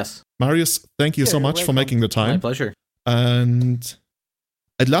 Matt, yes, Marius, thank you so much for making the time. My pleasure. And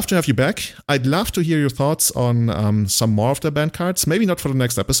I'd love to have you back. I'd love to hear your thoughts on some more of the band cards. Maybe not for the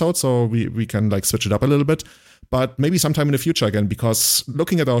next episode, so we can like switch it up a little bit. But maybe sometime in the future again, because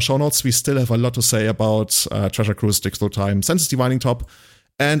looking at our show notes, we still have a lot to say about Treasure Cruise, Dig Through Time, Census Divining Top,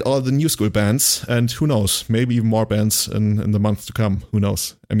 and all the new school bands. And who knows, maybe even more bands in the months to come. Who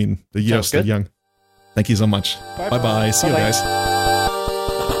knows? I mean, the year is still young. Thank you so much. Bye-bye. See you guys.